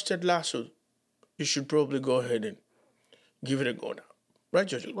haven't watched Ted Lasso, you should probably go ahead and give it a go now. Right,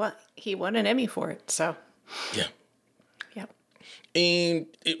 Jojo? He won an Emmy for it, so. Yeah. Yep. And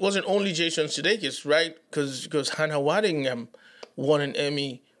it wasn't only Jason Sudeikis, right? Because Hannah Waddingham won an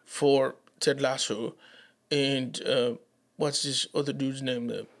Emmy for Ted Lasso. And what's this other dude's name?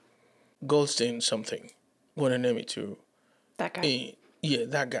 The Goldstein something won an Emmy too. That guy. Yeah,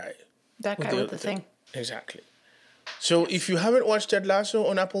 that guy. That guy with the thing. Exactly. So if you haven't watched Ted Lasso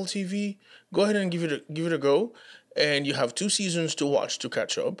on Apple TV, go ahead and give it a go. And you have 2 seasons to watch to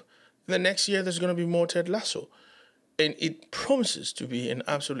catch up. Then next year there's going to be more Ted Lasso. And it promises to be an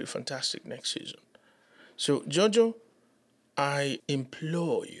absolutely fantastic next season. So, Jojo, I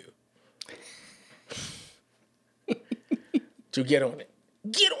implore you to get on it.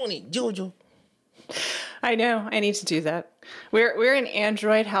 Get on it, Jojo. I know. I need to do that. We're an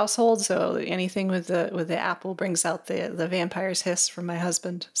Android household, so anything with the Apple brings out the vampire's hiss from my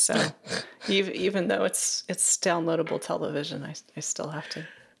husband. So even though it's downloadable television, I still have to.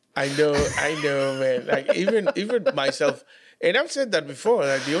 I know, man. Like even myself, and I've said that before.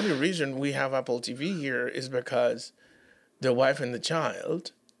 Like the only reason we have Apple TV here is because the wife and the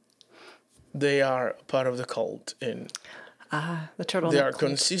child, they are part of the cult, and the turtle. They are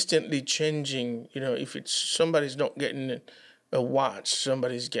consistently changing. You know, if it's somebody's not getting a watch,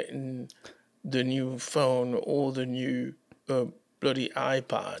 somebody's getting the new phone or the new bloody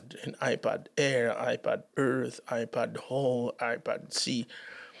iPad, an iPad Air, iPad Earth, iPad Whole, iPad C.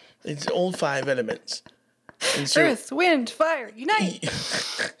 It's all 5 elements. And so, Earth, wind, fire, unite.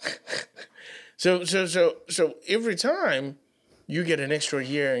 So every time you get an extra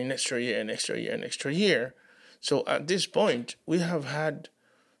year, an extra year, an extra year, an extra year. So at this point, we have had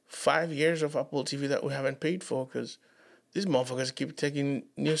 5 years of Apple TV that we haven't paid for because these motherfuckers keep taking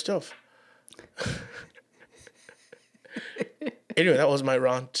new stuff. Anyway, that was my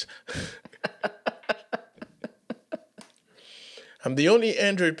rant. I'm the only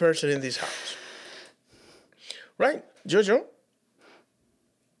Android person in this house. Right, Jojo?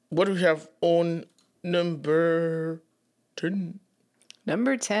 What do we have on number 10?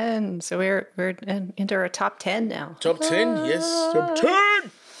 Number 10. So we're into our top 10 now. Top 10? Yes, top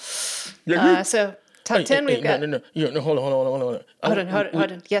 10! So top 10 we've got. No, hold on.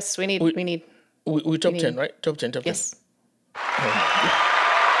 Hold on. Yes, we need. We top 10, right? Top 10. Yes.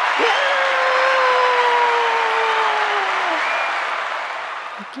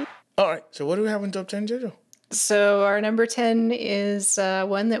 All right. So what do we have in top 10, Jojo? So our number 10 is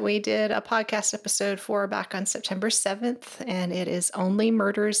one that we did a podcast episode for back on September 7th, and it is Only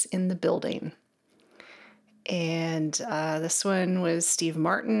Murders in the Building. And this one was Steve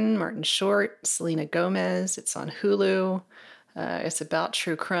Martin Short, Selena Gomez. It's on Hulu. It's about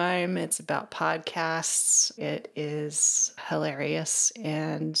true crime. It's about podcasts. It is hilarious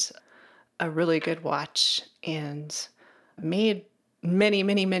and a really good watch, and made many,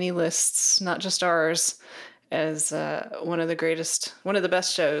 many, many lists, not just ours, as one of the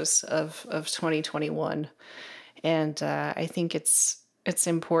best shows of 2021. And I think it's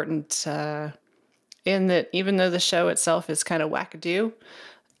important in that even though the show itself is kind of wackadoo,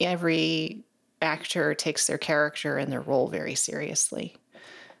 every actor takes their character and their role very seriously.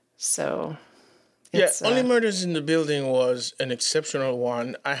 So Only Murders in the Building was an exceptional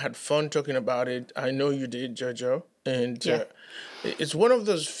one. I had fun talking about it. I know you did, Jojo. And it's one of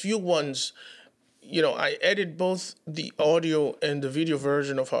those few ones, you know, I edit both the audio and the video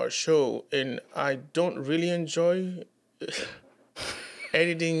version of our show, and I don't really enjoy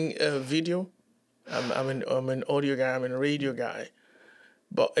editing video. I'm an audio guy, I'm a radio guy.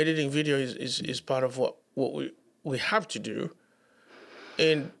 But editing video is part of what we have to do.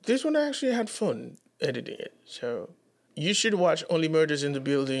 And this one I actually had fun editing it. So you should watch Only Murders in the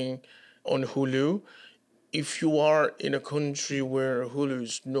Building on Hulu. If you are in a country where Hulu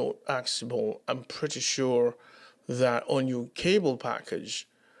is not accessible, I'm pretty sure that on your cable package,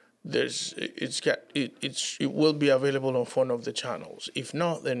 it will be available on one of the channels. If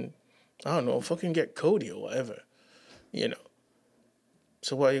not, then I don't know, fucking get Kodi or whatever, you know.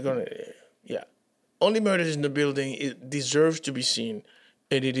 So what are you gonna? Yeah, Only Murders in the Building. It deserves to be seen,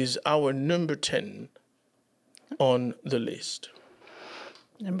 and it is our number 10 on the list.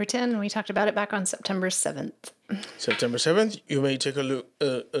 Number 10, we talked about it back on September 7th. September 7th, you may take a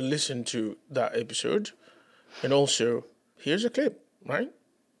listen to that episode. And also, here's a clip, right?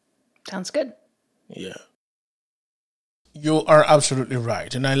 Sounds good. Yeah. You are absolutely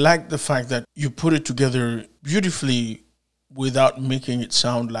right. And I like the fact that you put it together beautifully without making it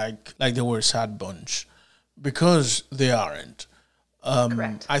sound like they were a sad bunch. Because they aren't.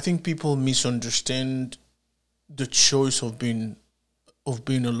 Correct. I think people misunderstand the choice of being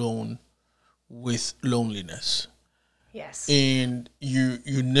alone with loneliness. Yes. And you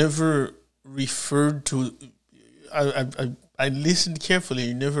never referred to, I listened carefully,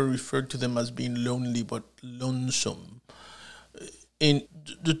 you never referred to them as being lonely but lonesome. And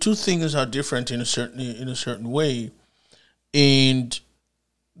the two things are different in a certain way. And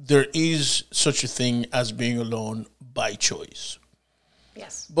there is such a thing as being alone by choice.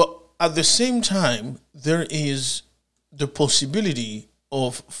 Yes. But at the same time, there is the possibility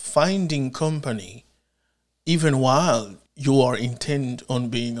of finding company even while you are intent on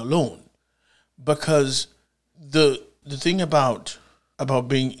being alone. Because the thing about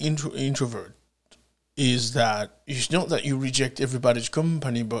being introvert is that it's not that you reject everybody's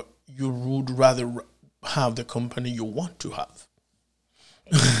company, but you would rather have the company you want to have.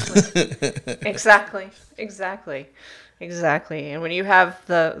 Exactly. And when you have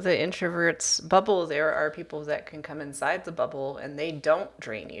the introvert's bubble, there are people that can come inside the bubble and they don't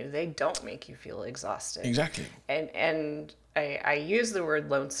drain you. They don't make you feel exhausted. Exactly. And I use the word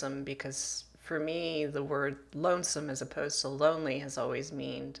lonesome because for me, the word lonesome as opposed to lonely has always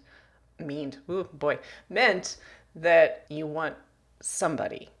meant that you want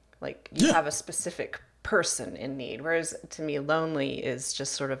somebody. Like you have a specific person in need. Whereas to me, lonely is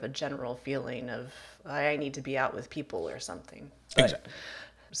just sort of a general feeling of I need to be out with people or something. Exactly.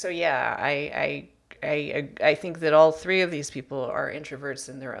 So yeah, I think that all three of these people are introverts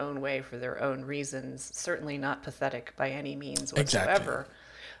in their own way for their own reasons. Certainly not pathetic by any means whatsoever,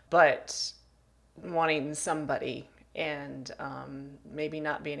 but wanting somebody and maybe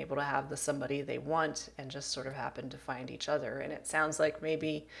not being able to have the somebody they want and just sort of happen to find each other. And it sounds like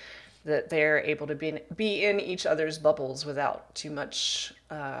maybe that they're able to be in each other's bubbles without too much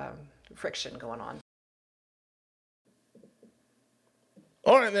friction going on.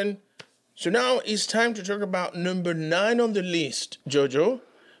 All right, then. So now it's time to talk about number 9 on the list. Jojo,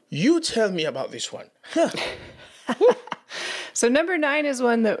 you tell me about this one. So number 9 is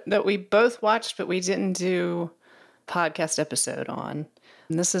one that we both watched, but we didn't do podcast episode on.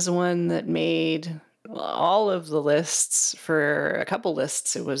 And this is one that made all of the lists. For a couple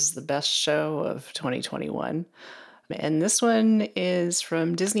lists, it was the best show of 2021. And this one is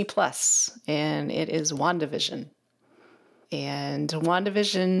from Disney Plus, and it is WandaVision. And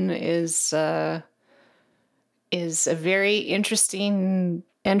WandaVision is a very interesting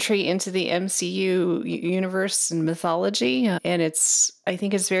entry into the MCU universe and mythology, and I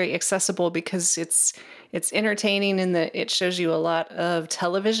think it's very accessible because it's entertaining in that it shows you a lot of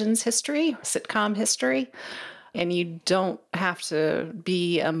television's history, sitcom history, and you don't have to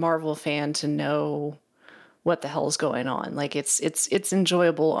be a Marvel fan to know what the hell's going on. Like it's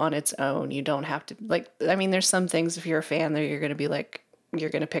enjoyable on its own. You don't have to there's some things if you're a fan that you're going to be like, you're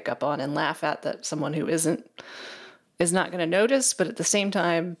going to pick up on and laugh at that someone who is not going to notice, but at the same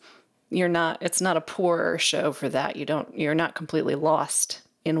time, it's not a poor show for that. You're not completely lost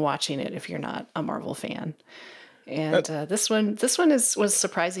in watching it if you're not a Marvel fan. And this one was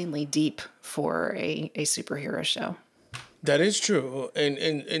surprisingly deep for a superhero show. That is true.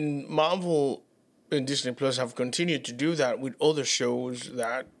 And Marvel and Disney Plus have continued to do that with other shows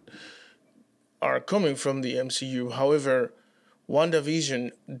that are coming from the MCU. However,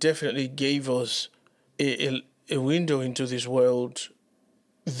 WandaVision definitely gave us a window into this world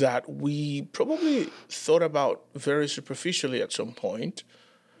that we probably thought about very superficially at some point,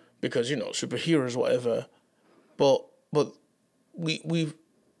 because superheroes, whatever. But we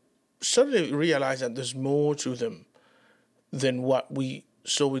suddenly realized that there's more to them than what we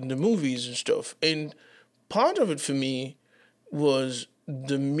saw in the movies and stuff. And part of it for me was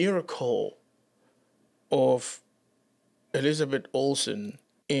the miracle of Elizabeth Olsen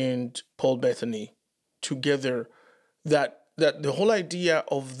and Paul Bettany together, that the whole idea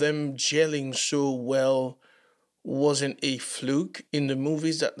of them gelling so well wasn't a fluke in the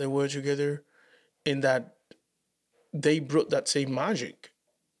movies that they were together, in that they brought that same magic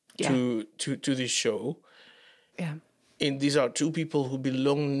to this show. Yeah. And these are two people who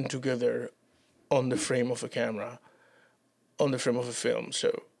belong together on the frame of a camera, on the frame of a film.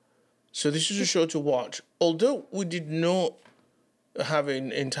 So this is a show to watch. Although we did not have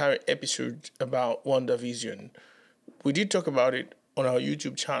an entire episode about WandaVision, we did talk about it on our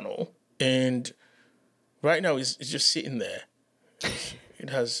YouTube channel. And right now it's just sitting there.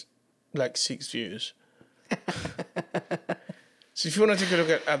 It has like 6 views. So if you want to take a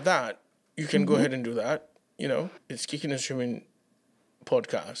look at that, you can go ahead and do that. It's Kicking and Streaming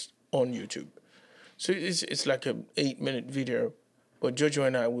podcast on YouTube. So it's like a 8-minute video, but Jojo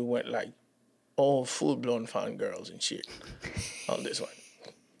and I, we went like all full-blown fangirls and shit on this one.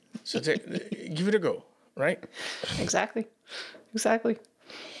 So give it a go, right? Exactly.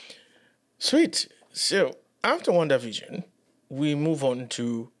 Sweet. So after WandaVision, we move on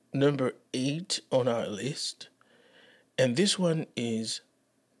to number 8 on our list, and this one is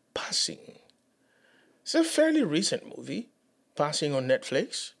Passing. It's a fairly recent movie, Passing, on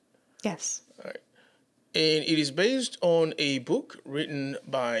Netflix. Yes. All right. And it is based on a book written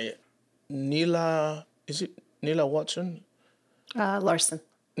by Nila Watson? Larson.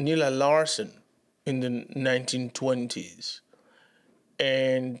 Nila Larson. in the 1920s.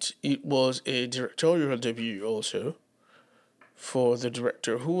 And it was a directorial debut also for the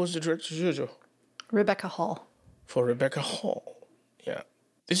director. Who was the director, Jojo? Rebecca Hall. For Rebecca Hall. Yeah.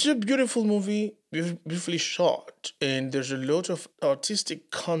 This is a beautiful movie, beautifully shot, and there's a lot of artistic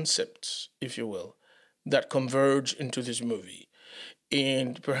concepts, if you will, that converge into this movie.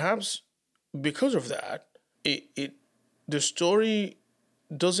 And perhaps because of that, the story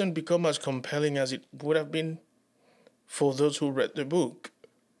doesn't become as compelling as it would have been for those who read the book.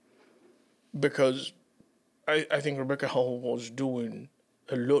 Because I think Rebecca Hall was doing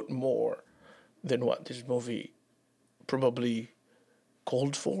a lot more than what this movie probably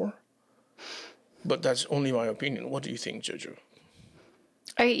called for. But that's only my opinion. What do you think, Jojo?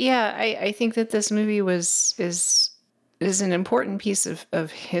 I think that this movie is an important piece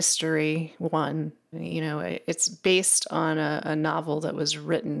of history. One, it's based on a novel that was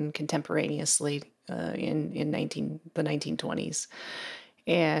written contemporaneously in the 1920s,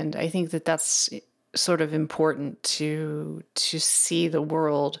 and I think that that's sort of important to see the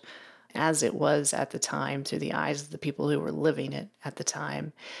world as it was at the time through the eyes of the people who were living it at the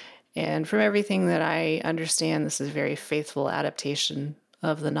time. And from everything that I understand, this is a very faithful adaptation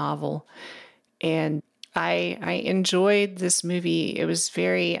of the novel. And I enjoyed this movie. It was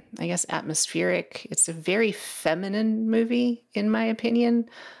very, I guess, atmospheric. It's a very feminine movie, in my opinion.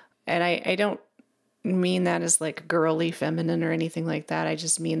 And I don't mean that as like girly feminine or anything like that. I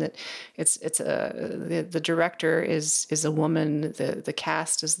just mean that the director is a woman. The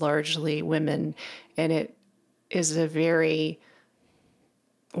cast is largely women, and it is a very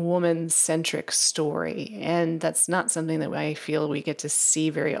woman-centric story, and that's not something that I feel we get to see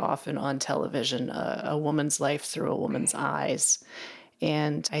very often on television, a woman's life through a woman's eyes.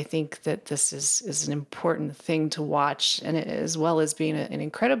 And I think that this is an important thing to watch, and as well as being an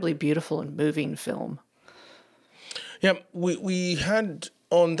incredibly beautiful and moving film. Yeah, we had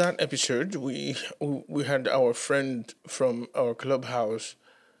on that episode, we had our friend from our clubhouse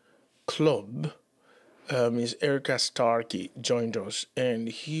club, Ms. Erica Starkey, joined us, and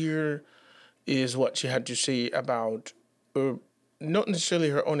here is what she had to say about not necessarily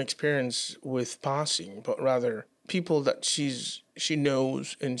her own experience with passing, but rather people that she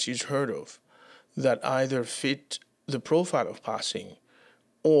knows and she's heard of that either fit the profile of passing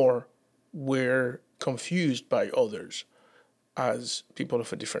or were confused by others as people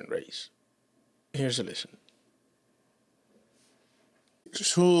of a different race. Here's a listen.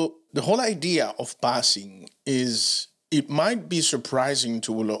 So the whole idea of passing is, it might be surprising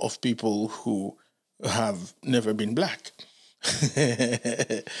to a lot of people who have never been black.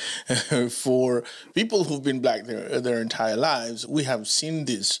 For people who've been black their entire lives, we have seen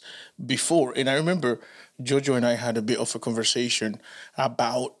this before. And I remember Jojo and I had a bit of a conversation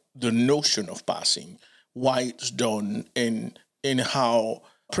about the notion of passing, why it's done, and how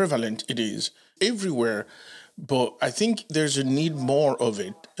prevalent it is everywhere. But I think there's a need more of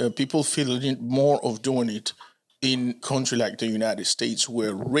it. People feel a need more of doing it in a country like the United States,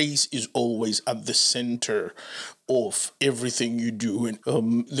 where race is always at the center of everything you do. And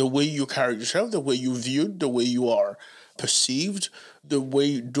the way you carry yourself, the way you're viewed, the way you are perceived, the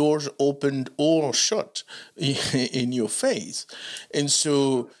way doors opened or shut in your face. And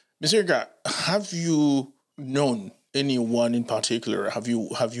so, Ms. Erica, have you known anyone in particular? Have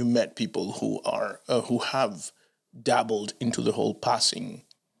you met people who have dabbled into the whole passing?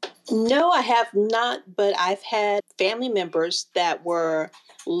 No, I have not, but I've had family members that were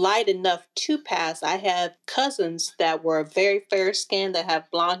light enough to pass. I have cousins that were very fair skinned, that have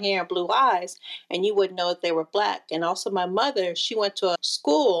blonde hair and blue eyes, and you wouldn't know if they were black. And also my mother, she went to a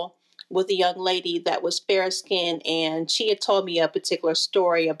school with a young lady that was fair skinned, and she had told me a particular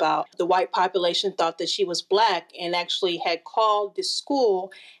story about the white population thought that she was black, and actually had called the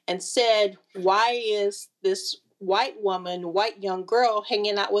school and said, why is this white young girl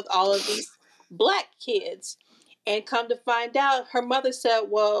hanging out with all of these black kids? And come to find out, her mother said,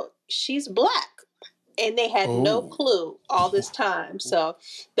 well, she's black. And they had no clue all this time. So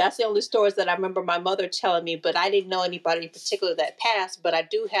that's the only stories that I remember my mother telling me, but I didn't know anybody in particular that passed. But I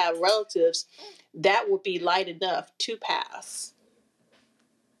do have relatives that would be light enough to pass.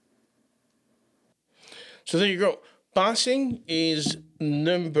 So there you go. Passing is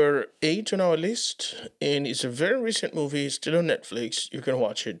number 8 on our list, and it's a very recent movie. It's still on Netflix. You can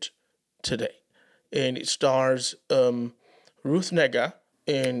watch it today. And it stars Ruth Negga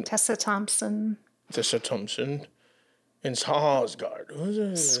and Tessa Thompson. And Skarsgård.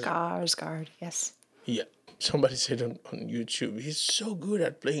 Skarsgård, yes. Yeah. Somebody said on YouTube, he's so good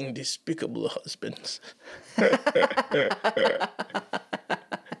at playing despicable husbands.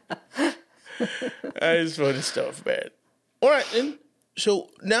 That is funny stuff, man. All right, then.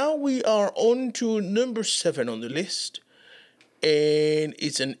 So now we are on to number 7 on the list. And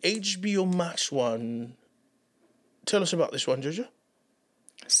it's an HBO Max one. Tell us about this one, Jojo.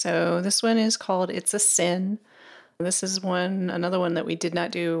 So this one is called It's a Sin. This is another one that we did not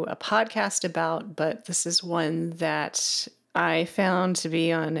do a podcast about, but this is one that I found to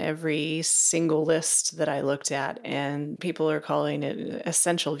be on every single list that I looked at, and people are calling it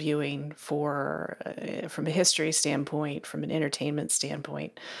essential viewing from a history standpoint, from an entertainment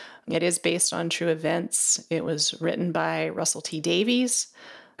standpoint. It is based on true events. It was written by Russell T Davies,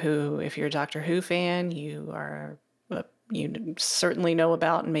 who, if you're a Doctor Who fan, you certainly know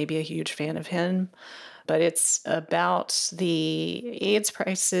about and may be a huge fan of him. But it's about the AIDS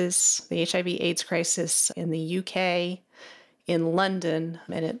crisis, the HIV/AIDS crisis in the UK, in London,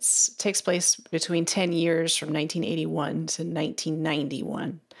 and it takes place between 10 years from 1981 to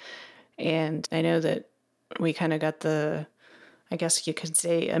 1991. And I know that we kind of got I guess you could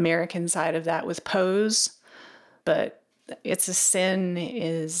say, American side of that with Pose, but It's a Sin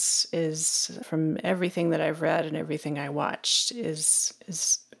is from everything that I've read and everything I watched is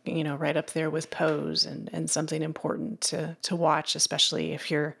right up there with Pose and something important to watch, especially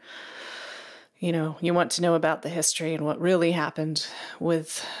if you're you want to know about the history and what really happened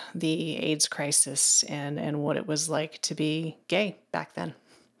with the AIDS crisis and what it was like to be gay back then.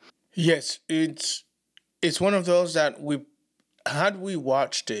 Yes, it's one of those that had we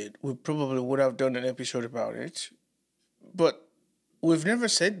watched it, we probably would have done an episode about it. But we've never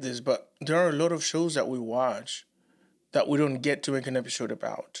said this, but there are a lot of shows that we watch that we don't get to make an episode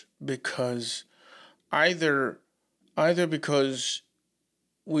about because either because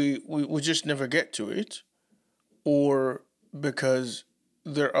we just never get to it, or because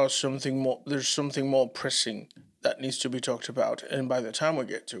there's something more pressing that needs to be talked about, and by the time we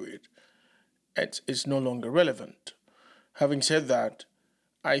get to it, it's no longer relevant. Having said that,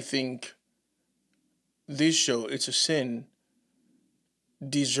 I think this show, It's a Sin,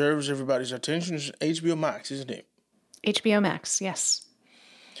 deserves everybody's attention. It's HBO Max, isn't it? HBO Max, yes.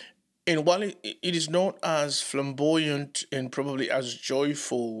 And while it is not as flamboyant and probably as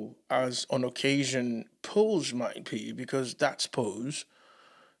joyful as on occasion Pose might be, because that's Pose,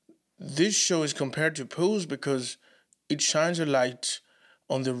 this show is compared to Pose because it shines a light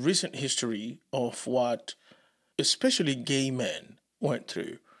on the recent history of what especially gay men went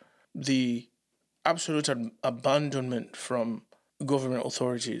through. The absolute abandonment from government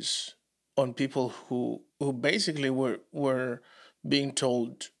authorities on people who basically were being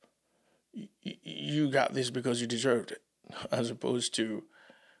told, you got this because you deserved it, as opposed to,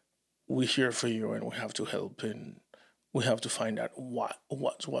 we're here for you and we have to help and we have to find out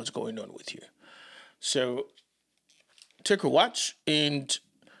what's going on with you. So take a watch, and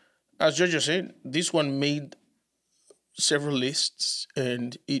as Jojo said, this one made several lists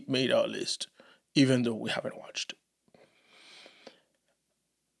and it made our list, even though we haven't watched.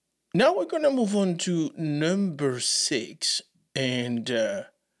 Now we're going to move on to number 6, and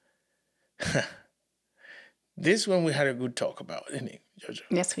this one we had a good talk about, didn't it, Jojo?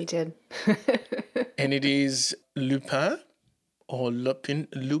 Yes, we did. And it is Lupin, or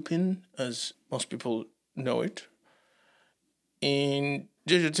Lupin, as most people know it. And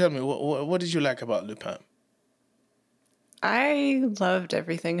Jojo, tell me, what did you like about Lupin? I loved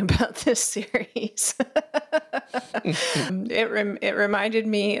everything about this series. It reminded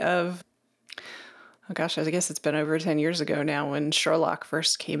me of, oh gosh, I guess it's been over 10 years ago now when Sherlock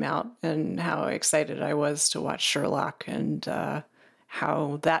first came out, and how excited I was to watch Sherlock, and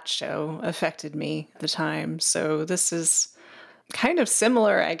how that show affected me at the time. So this is kind of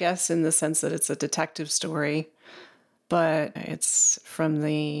similar, I guess, in the sense that it's a detective story, but it's from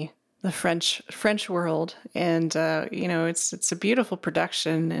the French world, and it's a beautiful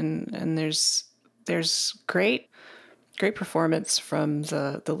production, and there's great performance from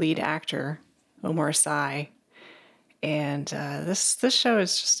the lead actor, Omar Sy, and this show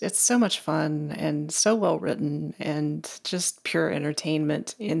is it's so much fun and so well written and just pure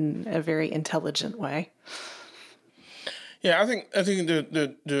entertainment in a very intelligent way. Yeah, I think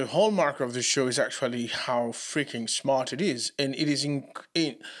the hallmark of the show is actually how freaking smart it is, and it is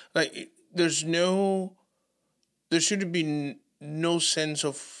there should be no sense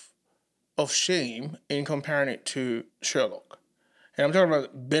of shame in comparing it to Sherlock, and I'm talking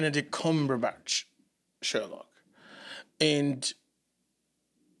about Benedict Cumberbatch Sherlock, and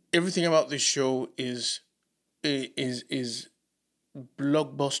everything about this show is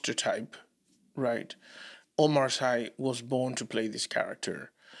blockbuster type, right? Omar Sy was born to play this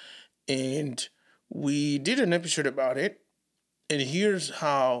character, and we did an episode about it, and here's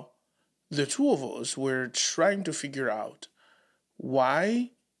how the two of us were trying to figure out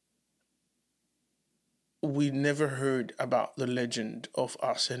why we never heard about the legend of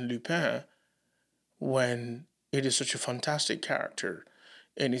Arsène Lupin when it is such a fantastic character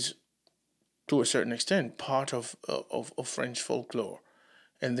and is, to a certain extent, part of French folklore,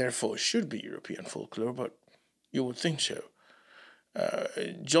 and therefore should be European folklore, but you would think so.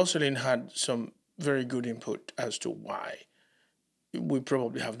 Jocelyn had some very good input as to why we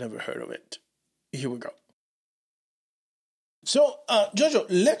probably have never heard of it. Here we go. So, Jojo,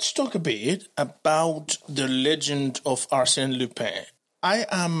 let's talk a bit about the legend of Arsène Lupin. I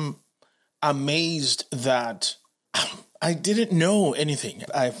am amazed that I didn't know anything.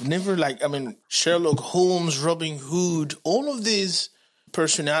 I've never, Sherlock Holmes, Robin Hood, all of these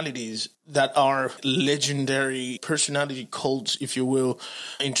personalities that are legendary personality cults, if you will,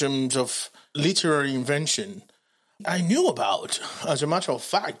 in terms of literary invention, I knew about. As a matter of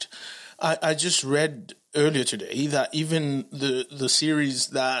fact, I just read earlier today that even the series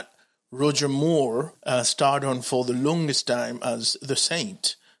that Roger Moore starred on for the longest time as the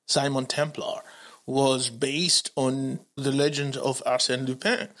Saint, Simon Templar, was based on the legend of Arsène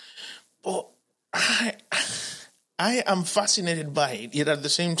Lupin. But I am fascinated by it, yet at the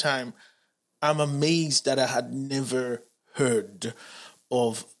same time, I'm amazed that I had never heard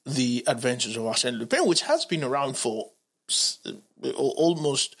of the adventures of Arsène Lupin, which has been around for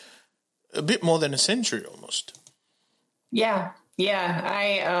almost a bit more than a century, almost. Yeah.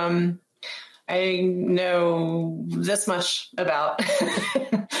 I know this much about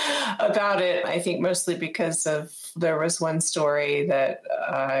about it. I think mostly because there was one story that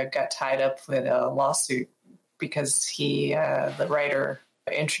got tied up with a lawsuit because the writer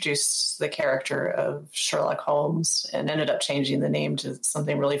introduced the character of Sherlock Holmes and ended up changing the name to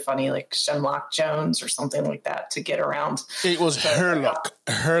something really funny like Sherlock Jones or something like that to get around. It was Herlock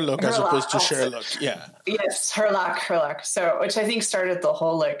as opposed to Sherlock. Yeah. Yes, Herlock. So, which I think started the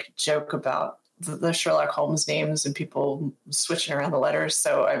whole joke about the Sherlock Holmes names and people switching around the letters.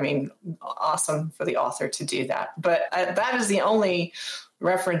 So, I mean, awesome for the author to do that. But that is the only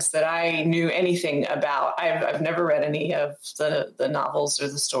reference that I knew anything about. I've never read any of the novels or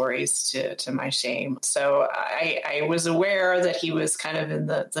the stories to my shame. So I was aware that he was kind of in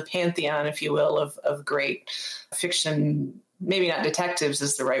the pantheon, if you will, of great fiction, maybe not detectives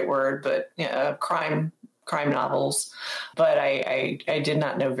is the right word, but crime novels. But I did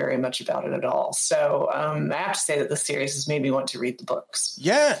not know very much about it at all. So I have to say that the series has made me want to read the books.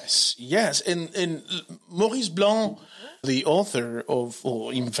 Yes. And Maurice Blanc, the author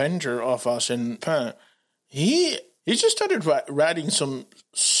or inventor of Arsène Lupin, he just started writing some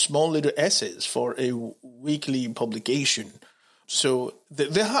small little essays for a weekly publication. So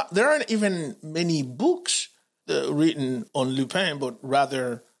there aren't even many books written on Lupin, but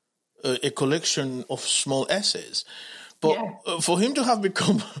rather a collection of small essays. But for him to have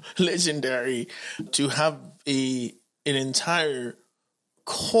become legendary, to have an entire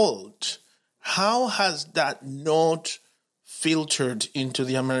cult, how has that not filtered into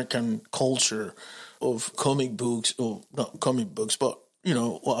the American culture of comic books, or not comic books, but you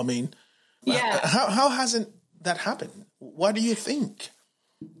know what I mean? Yeah. How hasn't that happened? What do you think?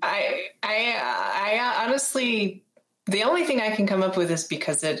 I honestly, the only thing I can come up with is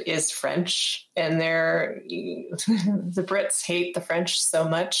because it is French, and the Brits hate the French so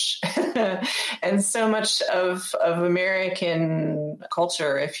much, and so much of American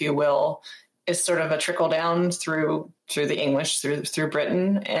culture, if you will, is sort of a trickle down through the English, through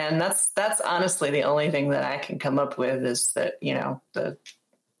Britain, and that's honestly the only thing that I can come up with is that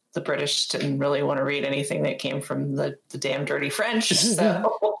the British didn't really want to read anything that came from the damn dirty French.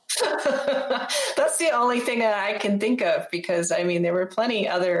 So that's the only thing that I can think of, because I mean, there were plenty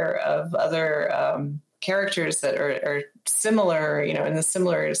other characters that are similar, in the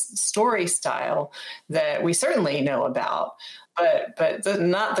similar story style that we certainly know about, but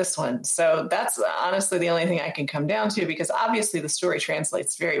not this one. So that's honestly the only thing I can come down to, because obviously the story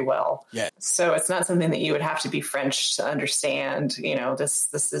translates very well. Yeah. So it's not something that you would have to be French to understand. This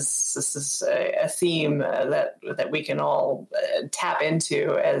is a theme that we can all tap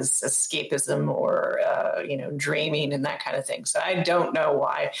into as escapism or dreaming and that kind of thing. So I don't know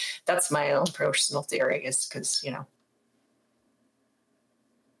why. That's my own personal theory, is because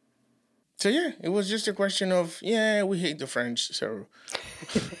So yeah, it was just a question of, we hate the French, so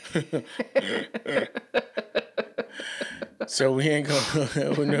so we're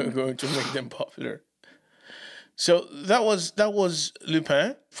not going to make them popular. So that was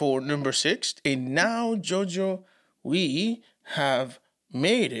Lupin for number 6, and now Jojo, we have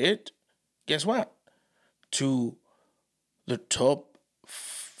made it. Guess what? To the top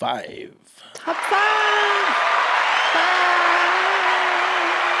 5. Top 5!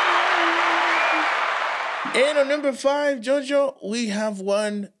 And on number 5, Jojo, we have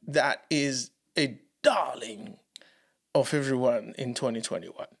one that is a darling of everyone in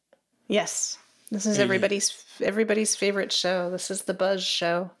 2021. Yes. This is everybody's favorite show. This is the Buzz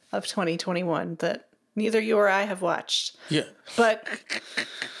show of 2021 that neither you or I have watched. Yeah. But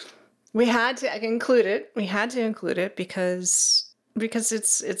we had to include it. We had to include it because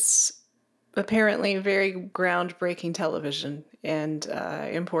it's apparently very groundbreaking television and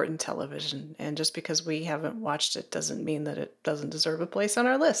important television. And just because we haven't watched it doesn't mean that it doesn't deserve a place on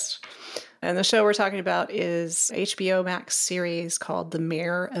our list. And the show we're talking about is HBO Max series called The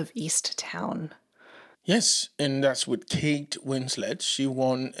Mayor of Easttown. Yes, and that's with Kate Winslet. She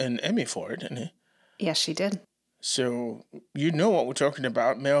won an Emmy for it, didn't she? Yes, she did. So you know what we're talking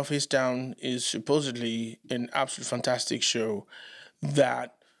about. Mayor of Easttown is supposedly an absolute fantastic show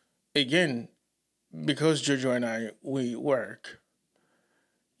that, again, because Jojo and I, we work,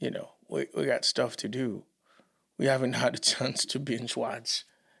 we got stuff to do. We haven't had a chance to binge watch.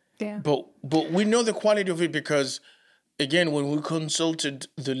 Yeah. But we know the quality of it because, again, when we consulted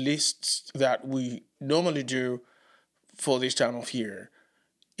the lists that we normally do for this time of year,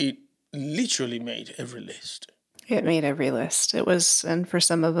 it literally made every list. It made every list. It was, and for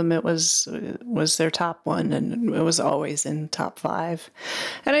some of them, it was their top one, and it was always in top 5.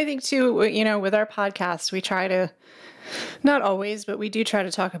 And I think too, with our podcast, we try to, not always, but we do try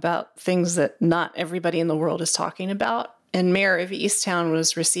to talk about things that not everybody in the world is talking about. And Mayor of Easttown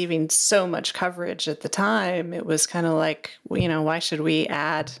was receiving so much coverage at the time. It was kind of like, why should we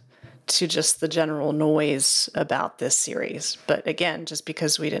add to just the general noise about this series? But again, just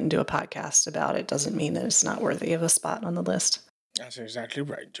because we didn't do a podcast about it doesn't mean that it's not worthy of a spot on the list. That's exactly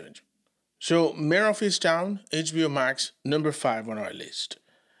right, Judge. So, Mayor of Easttown, HBO Max, number 5 on our list.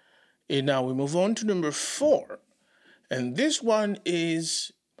 And now we move on to number 4. And this one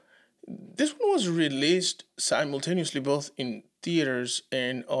was released simultaneously both in theaters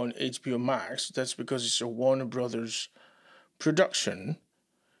and on HBO Max. That's because it's a Warner Brothers production.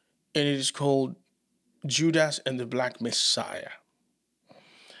 And it is called Judas and the Black Messiah.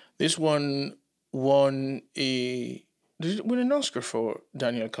 This one won did it win an Oscar for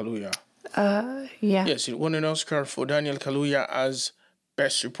Daniel Kaluuya? Yeah. Yes, it won an Oscar for Daniel Kaluuya as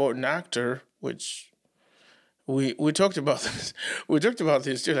Best Supporting Actor, which we talked about this. We talked about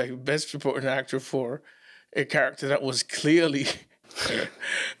this too, like Best Supporting Actor for a character that was clearly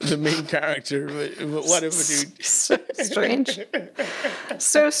the main character, but whatever, dude. So strange.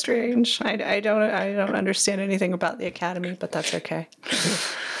 So strange. I don't understand anything about the Academy, but that's okay.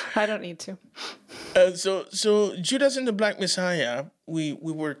 I don't need to. So Judas and the Black Messiah, we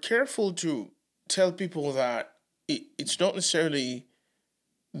were careful to tell people that it's not necessarily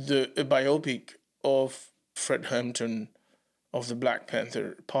a biopic of Fred Hampton of the Black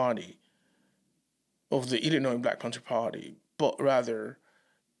Panther Party, of the Illinois Black Panther Party, but rather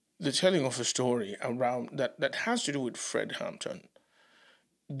the telling of a story around that has to do with Fred Hampton.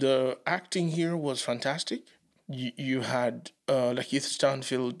 The acting here was fantastic. You had Lakeith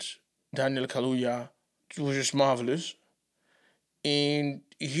Stanfield, Daniel Kaluuya, it was just marvelous. And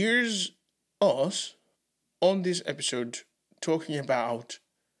here's us on this episode talking about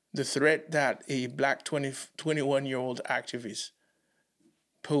the threat that a black 21-year-old activist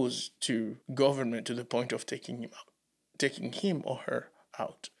posed to government to the point of taking him or her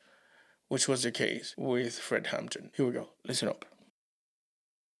out, which was the case with Fred Hampton. Here we go. Listen up.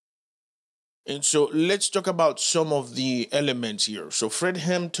 And so let's talk about some of the elements here. So Fred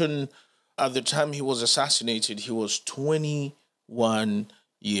Hampton, at the time he was assassinated, he was 21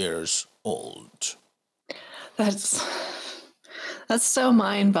 years old. That's so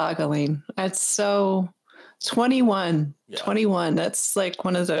mind-boggling. That's so 21. Yeah. 21. That's like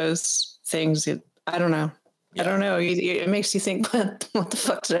one of those things. I don't know. Yeah. I don't know. It makes you think, what the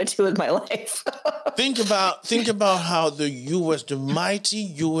fuck did I do with my life? Think about how the mighty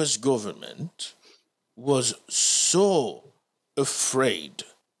U.S. government was so afraid,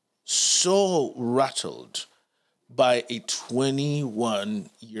 so rattled by a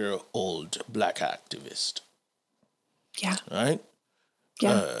 21-year-old black activist. Yeah. Right?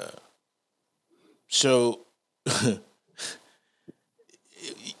 Yeah. So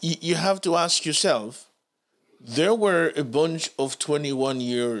you have to ask yourself, there were a bunch of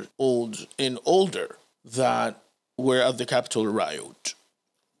 21-year-olds and older that were at the Capitol riot.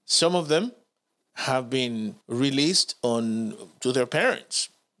 Some of them have been released to their parents.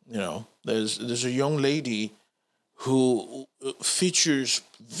 There's a young lady who features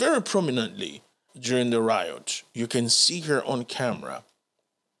very prominently during the riot. You can see her on camera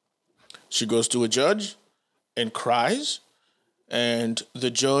She goes to a judge and cries, and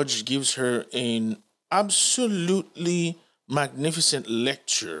the judge gives her an absolutely magnificent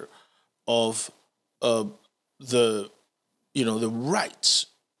lecture of the rights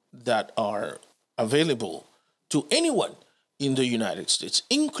that are available to anyone in the United States,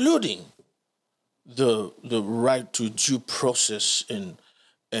 including the right to due process and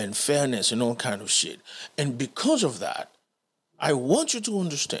fairness and all kind of shit. And because of that, I want you to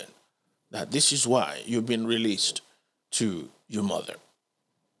understand that this is why you've been released to your mother.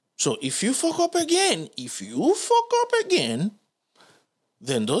 So if you fuck up again,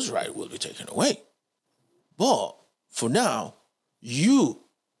 then those rights will be taken away. But for now, you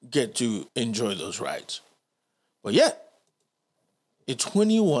get to enjoy those rights. But yet, a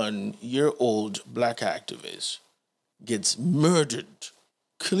 21-year-old black activist gets murdered,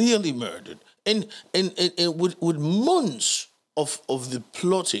 clearly murdered, and with months of the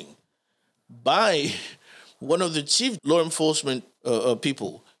plotting by one of the chief law enforcement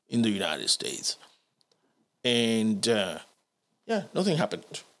people in the United States. And nothing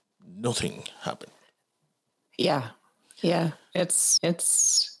happened. Nothing happened. Yeah.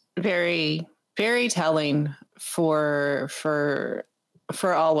 It's very, very telling for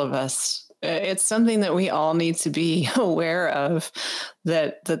all of us. It's something that we all need to be aware of,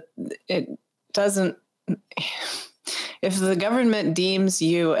 that it doesn't, if the government deems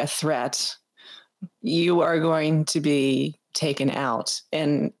you a threat, you are going to be taken out.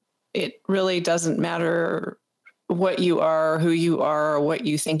 And it really doesn't matter what you are, who you are, or what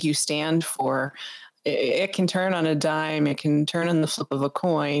you think you stand for. It can turn on a dime. It can turn on the flip of a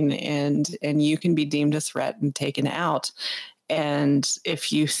coin, and you can be deemed a threat and taken out. And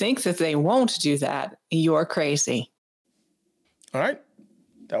if you think that they won't do that, you're crazy. All right.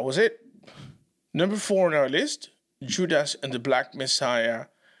 That was it. Number 4 on our list, Judas and the Black Messiah.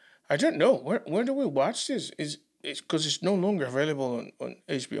 I don't know. Where do we watch this? It's because it's no longer available on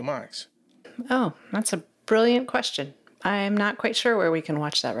HBO Max. Oh, that's a brilliant question. I'm not quite sure where we can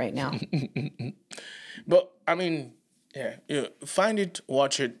watch that right now. But, I mean, find it,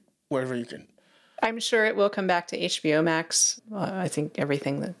 watch it, wherever you can. I'm sure it will come back to HBO Max. I think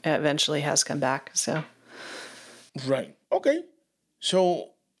everything that eventually has come back, so. Right. Okay. So,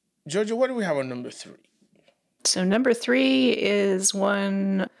 Jojo, what do we have on number 3? So number 3 is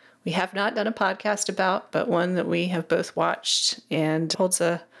one we have not done a podcast about, but one that we have both watched and holds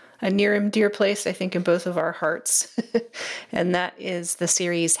a near and dear place, I think, in both of our hearts. And that is the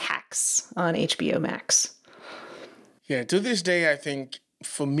series Hacks on HBO Max. Yeah, to this day, I think,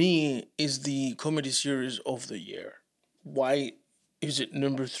 for me, is the comedy series of the year. Why is it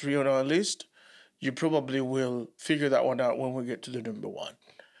number 3 on our list? You probably will figure that one out when we get to the number 1.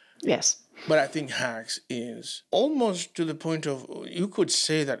 Yes. But I think Hacks is almost to the point of, you could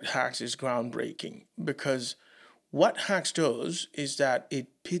say that Hacks is groundbreaking, because what Hacks does is that it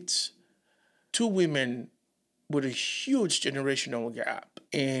pits 2 women with a huge generational gap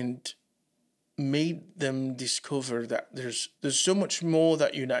and made them discover that there's so much more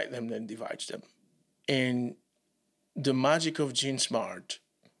that unites them than divides them. And the magic of Jean Smart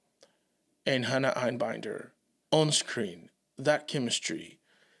and Hannah Einbinder on screen, that chemistry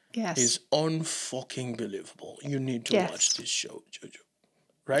is unfucking believable. You need to watch this show, Jojo.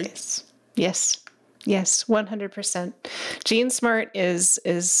 Right? Yes, 100%. Jean Smart is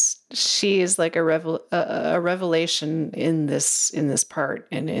like a revelation in this part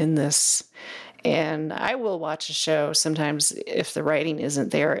and in this. And I will watch a show sometimes if the writing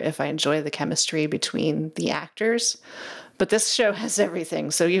isn't there, if I enjoy the chemistry between the actors. But this show has everything.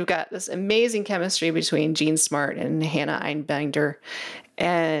 So you've got this amazing chemistry between Jean Smart and Hannah Einbinder.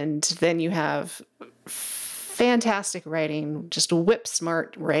 And then you have fantastic writing, just whip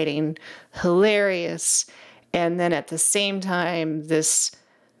smart writing, hilarious. And then at the same time, this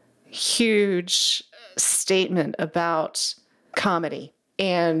huge statement about comedy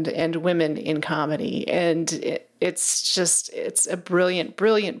and women in comedy. And it's a brilliant,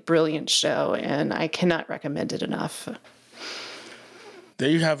 brilliant, brilliant show. And I cannot recommend it enough. There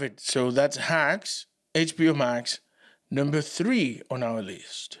you have it. So that's Hacks, HBO Max, number 3 on our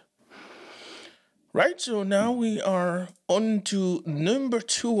list. Right, so now we are on to number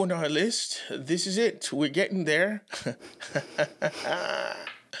 2 on our list. This is it. We're getting there.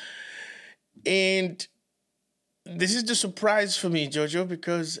 And this is the surprise for me, Jojo,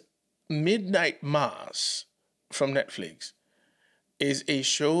 because Midnight Mass from Netflix is a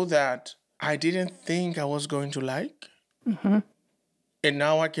show that I didn't think I was going to like. Mm-hmm. And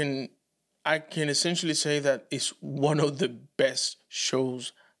now I can essentially say that it's one of the best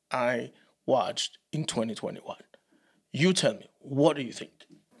shows I watched in 2021. You tell me, what do you think?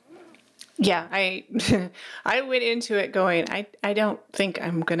 Yeah, I I went into it going, I don't think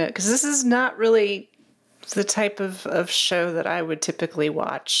I'm gonna, because this is not really the type of show that I would typically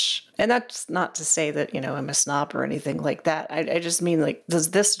watch. And that's not to say that, I'm a snob or anything like that. I just mean, like,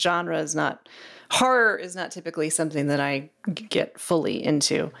 this genre is not, horror is not typically something that I get fully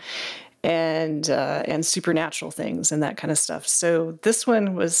into, and supernatural things and that kind of stuff. So this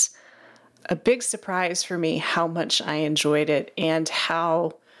one was a big surprise for me, how much I enjoyed it, and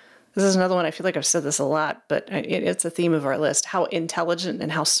how, this is another one, I feel like I've said this a lot, but it's a theme of our list, how intelligent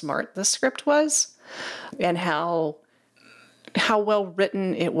and how smart the script was, and how well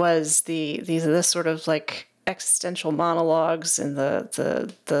written it was. This sort of like existential monologues and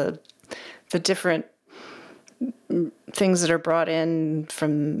the different things that are brought in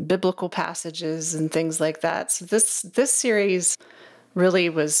from biblical passages and things like that. So this series really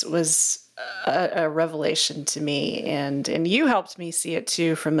was a revelation to me, and you helped me see it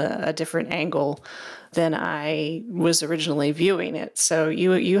too from a different angle than I was originally viewing it. So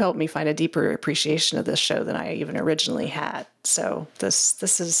you helped me find a deeper appreciation of this show than I even originally had. So this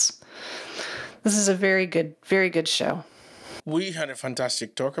is a very good show. We had a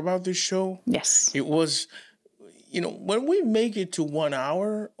fantastic talk about this show. Yes. It was, when we make it to 1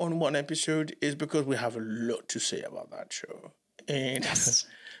 hour on one episode, is because we have a lot to say about that show. And yes.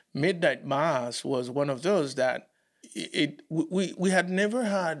 Midnight Mass was one of those that we had never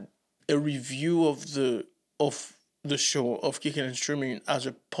had a review of the show of Kicking and Streaming as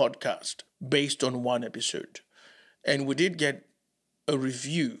a podcast based on one episode, and we did get a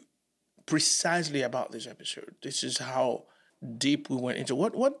review precisely about this episode. This is how deep we went into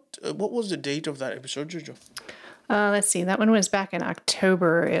what was the date of that episode, Jojo? Let's see. That one was back in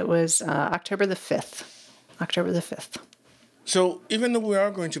October. It was October the 5th. October the 5th. So even though we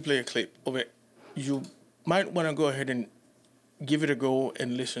are going to play a clip of it, you might want to go ahead and give it a go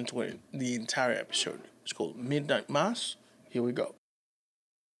and listen to it, the entire episode. It's called Midnight Mass. Here we go.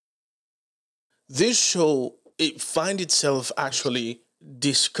 This show, it finds itself actually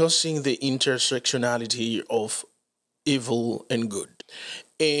discussing the intersectionality of evil and good.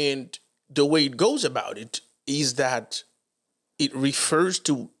 And the way it goes about it is that it refers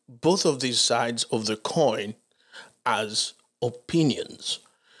to both of these sides of the coin as opinions.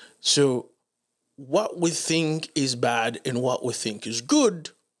 So what we think is bad and what we think is good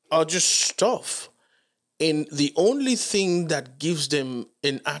are just stuff. And the only thing that gives them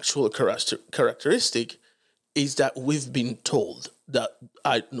an actual characteristic is that we've been told that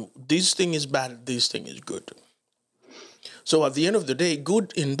this thing is bad, this thing is good. So at the end of the day,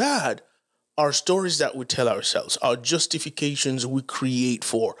 good and bad are stories that we tell ourselves, are justifications we create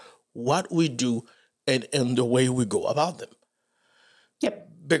for what we do and the way we go about them. Yep.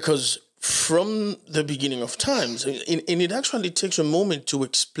 Because from the beginning of times, and it actually takes a moment to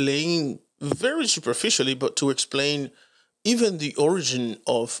explain, very superficially, but to explain even the origin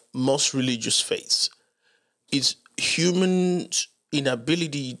of most religious faiths. It's humans'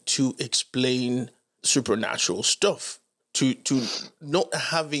 inability to explain supernatural stuff, to not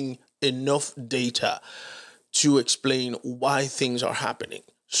having enough data to explain why things are happening.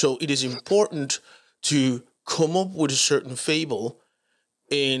 So it is important to come up with a certain fable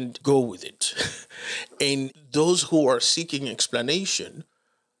and go with it. And those who are seeking explanation,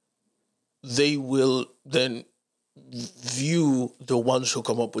 they will then view the ones who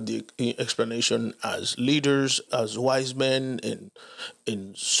come up with the explanation as leaders, as wise men,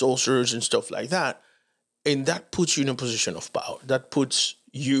 and sorcerers and stuff like that. And that puts you in a position of power. That puts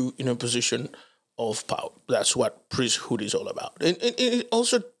you in a position of power. That's what priesthood is all about. And it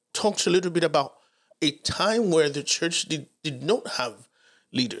also talks a little bit about a time where the church did not have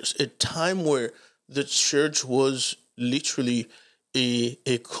leaders, a time where the church was literally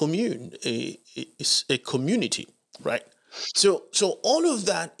a commune, a community, right? So all of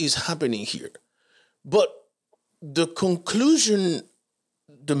that is happening here. But the conclusion,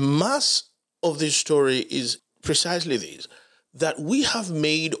 the mass of this story is precisely this, that we have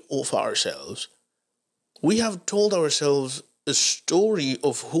made of ourselves, we have told ourselves a story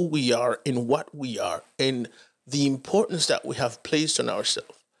of who we are and what we are and the importance that we have placed on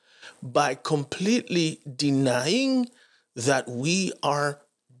ourselves by completely denying that we are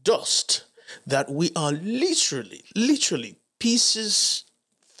dust, that we are literally pieces,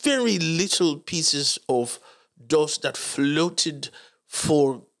 very little pieces of dust that floated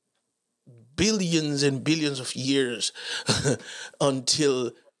for billions and billions of years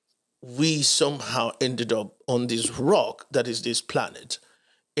until we somehow ended up on this rock that is this planet.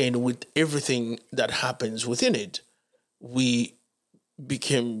 And with everything that happens within it, we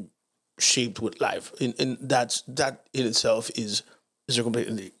became shaped with life. And that in itself is is a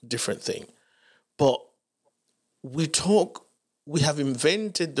completely different thing. But we have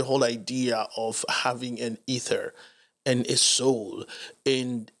invented the whole idea of having an ether and a soul,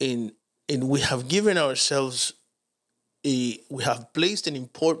 and we have given ourselves we have placed an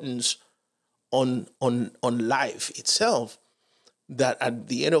importance on life itself, that at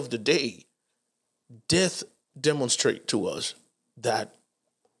the end of the day, death demonstrates to us that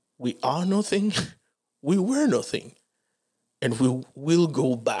we are nothing, we were nothing, and we will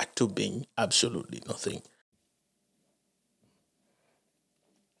go back to being absolutely nothing.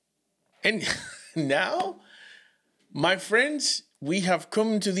 And now, my friends, we have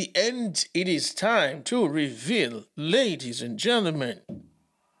come to the end. It is time to reveal, ladies and gentlemen, number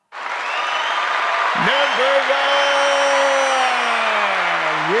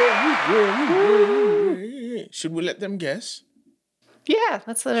one. Should we let them guess? Yeah,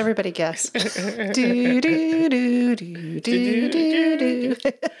 let's let everybody guess. do, do, do, do, do, do, do.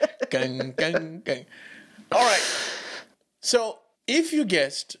 Gang, gang, gang. All right. So if you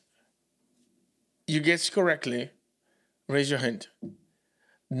guessed correctly, raise your hand.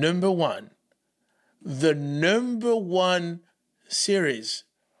 Number one, the number one series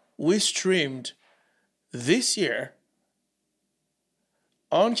we streamed this year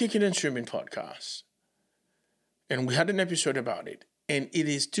on Kicking and Streaming Podcast. And we had an episode about it. And it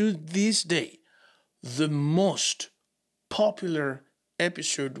is to this day the most popular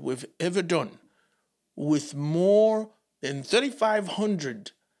episode we've ever done, with more than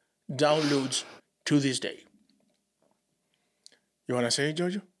 3,500 downloads to this day. You want to say it,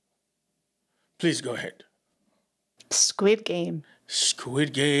 Jojo? Please go ahead. Squid Game.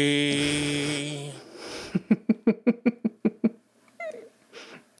 Squid Game.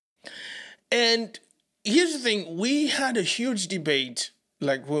 And here's the thing. We had a huge debate.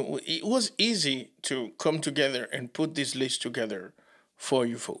 Like, it was easy to come together and put this list together for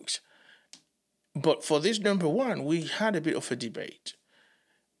you folks. But for this number one, we had a bit of a debate.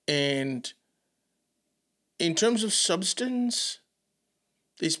 And in terms of substance,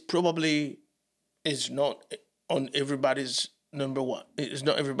 this probably is not on everybody's number one. It's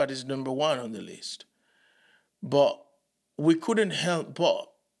not everybody's number one on the list. But we couldn't help but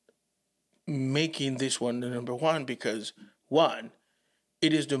making this one the number one because, one,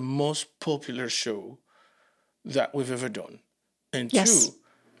 it is the most popular show that we've ever done. And Yes. two,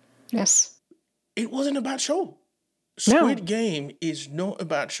 Yes. it wasn't a bad show. No. Squid Game is not a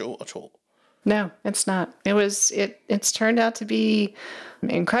bad show at all. No, it's not. It's turned out to be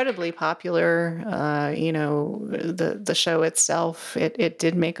incredibly popular. The show itself, it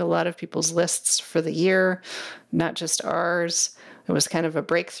did make a lot of people's lists for the year, not just ours. It was kind of a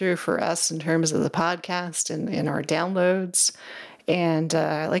breakthrough for us in terms of the podcast and our downloads. And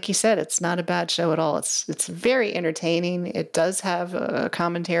like you said, it's not a bad show at all. It's very entertaining. It does have a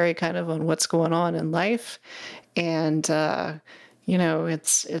commentary kind of on what's going on in life, and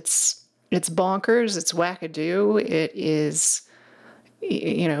it's bonkers. It's wackadoo. It is,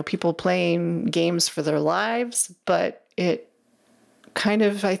 people playing games for their lives, but it kind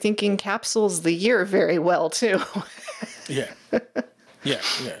of, I think, encapsulates the year very well too. Yeah.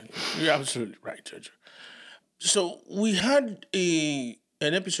 You're absolutely right, Judge. So we had an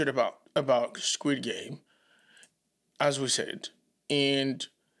episode about Squid Game, as we said, and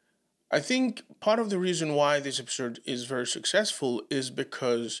I think part of the reason why this episode is very successful is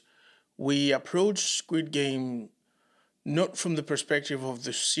because we approach Squid Game not from the perspective of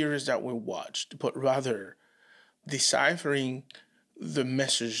the series that we watched, but rather deciphering the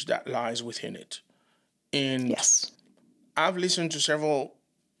message that lies within it. And Yes. I've listened to several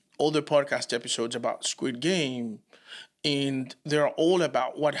other podcast episodes about Squid Game, and they're all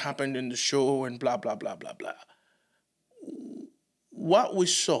about what happened in the show and blah, blah, blah, blah, blah. What we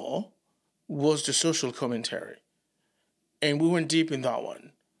saw was the social commentary, and we went deep in that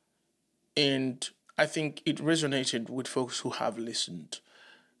one. And I think it resonated with folks who have listened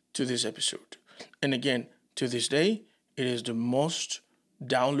to this episode. And again, to this day, it is the most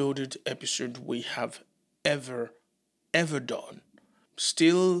downloaded episode we have ever done.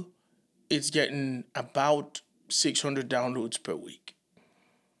 Still, it's getting about 600 downloads per week.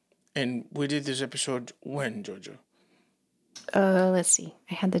 And we did this episode when, Jojo? Let's see.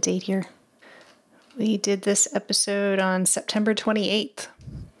 I had the date here. We did this episode on September 28th.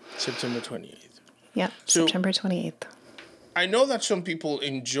 September 28th. Yeah, So- September 28th. I know that some people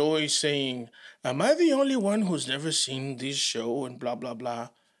enjoy saying, am I the only one who's never seen this show and blah, blah, blah.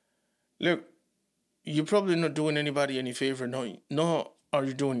 Look, you're probably not doing anybody any favor, nor are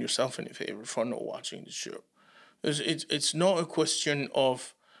you doing yourself any favor for not watching the show. It's not a question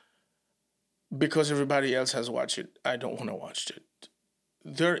of because everybody else has watched it, I don't want to watch it.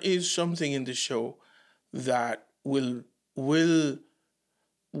 there is something in the show that will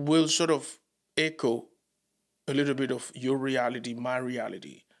sort of echo a little bit of your reality, my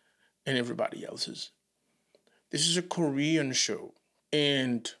reality, and everybody else's. This is a Korean show,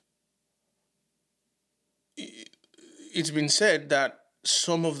 and it's been said that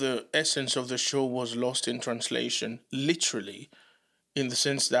some of the essence of the show was lost in translation, literally, in the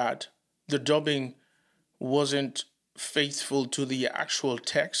sense that the dubbing wasn't faithful to the actual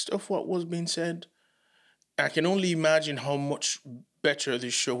text of what was being said. I can only imagine how much better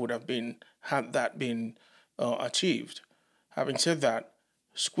this show would have been had that been achieved. Having said that,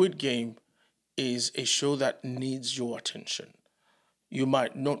 Squid Game is a show that needs your attention. You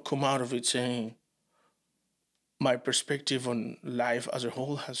might not come out of it saying, my perspective on life as a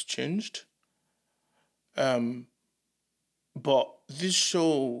whole has changed. But this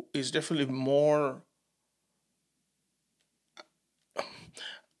show is definitely more...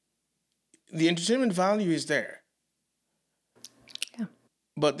 The entertainment value is there. Yeah.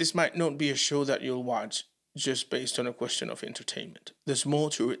 But this might not be a show that you'll watch just based on a question of entertainment. There's more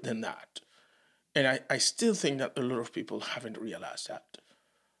to it than that. And I still think that a lot of people haven't realized that.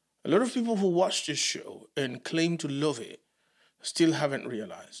 A lot of people who watch this show and claim to love it still haven't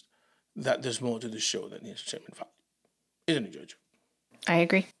realized that there's more to the show than the entertainment value. Isn't it, Jojo? I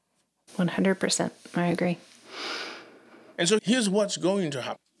agree. 100%. I agree. And so here's what's going to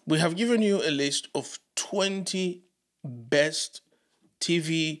happen. We have given you a list of 20 best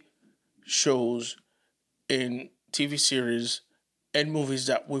TV shows and TV series and movies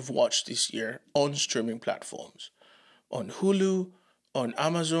that we've watched this year on streaming platforms. On Hulu, on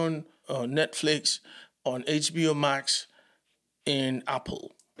Amazon, on Netflix, on HBO Max, and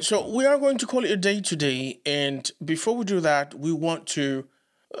Apple. So we are going to call it a day today. And before we do that, we want to...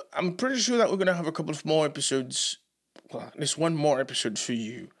 I'm pretty sure that we're going to have a couple of more episodes. Well, at least one more episode for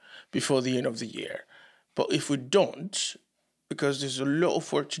you before the end of the year. But if we don't, because there's a lot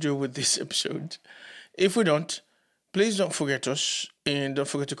of work to do with this episode, if we don't, please don't forget us and don't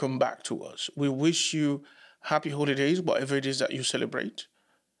forget to come back to us. We wish you happy holidays, whatever it is that you celebrate,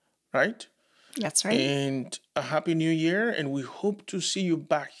 right? That's right. And a happy new year. And we hope to see you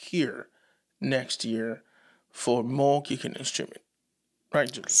back here next year for more Kicking and Streaming. Right,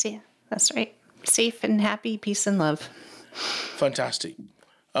 Julie? See, that's right. Safe and happy, peace and love. Fantastic.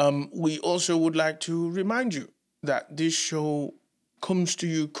 We also would like to remind you that this show comes to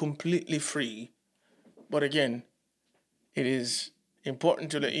you completely free. But again, it is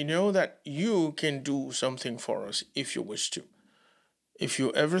important to let you know that you can do something for us if you wish to. If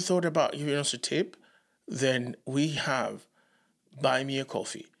you ever thought about giving us a tip, then we have Buy Me a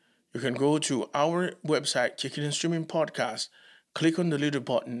Coffee. You can go to our website, Kicking and Streaming Podcast, click on the little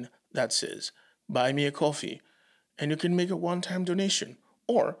button that says Buy Me a Coffee, and you can make a one-time donation.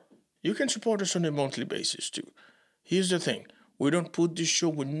 Or you can support us on a monthly basis too. Here's the thing. We don't put this show,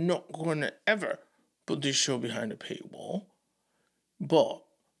 we're not going to ever put this show behind a paywall. But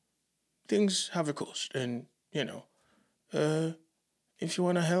things have a cost. And, you know, if you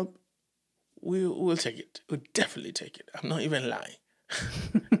want to help, we'll take it. We'll definitely take it. I'm not even lying.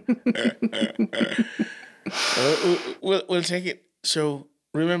 We'll take it. So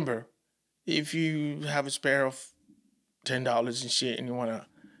remember, if you have a spare of $10 and shit and you want to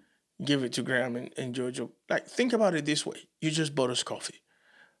give it to Graham and Jojo, like, think about it this way. You just bought us coffee.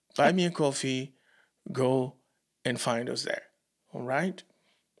 Buy Me a Coffee. Go and find us there. All right?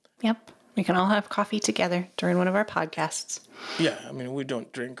 Yep. We can all have coffee together during one of our podcasts. Yeah. I mean, we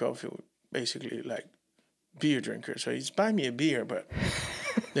don't drink coffee. We're basically like beer drinkers. So it's Buy Me a Beer, but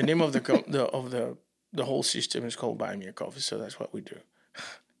the name of the whole system is called Buy Me a Coffee. So that's what we do.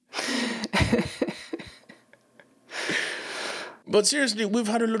 But seriously, we've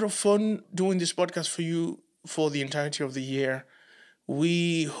had a lot of fun doing this podcast for you for the entirety of the year.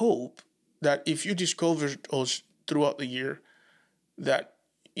 We hope that if you discovered us throughout the year, that,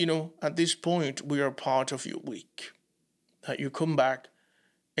 you know, at this point, we are part of your week. That you come back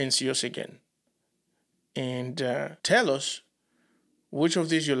and see us again. And tell us which of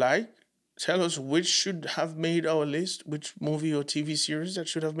these you like. Tell us which should have made our list, which movie or TV series that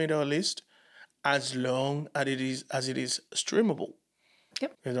should have made our list, as long as it is streamable.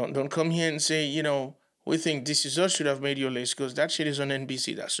 Yep. Don't come here and say, you know, we think This Is Us should have made your list because that shit is on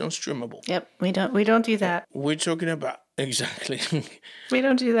NBC. That's not streamable. Yep. We don't do that. We're talking about exactly. We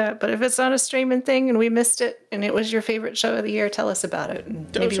don't do that. But if it's on a streaming thing and we missed it and it was your favorite show of the year, tell us about it.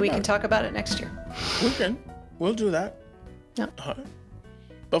 And maybe we can talk about it next year. We can. We'll do that. Yep.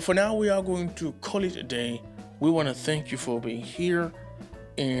 But for now, we are going to call it a day. We want to thank you for being here,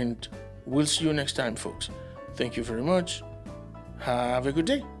 and we'll see you next time, folks. Thank you very much. Have a good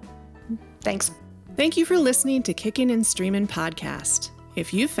day. Thanks. Thank you for listening to Kickin' and Streamin' Podcast.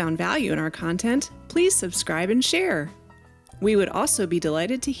 If you've found value in our content, please subscribe and share. We would also be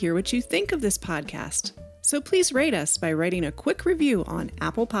delighted to hear what you think of this podcast. So please rate us by writing a quick review on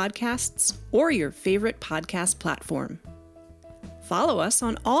Apple Podcasts or your favorite podcast platform. Follow us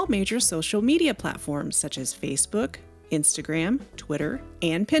on all major social media platforms such as Facebook, Instagram, Twitter,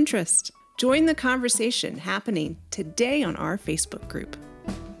 and Pinterest. Join the conversation happening today on our Facebook group.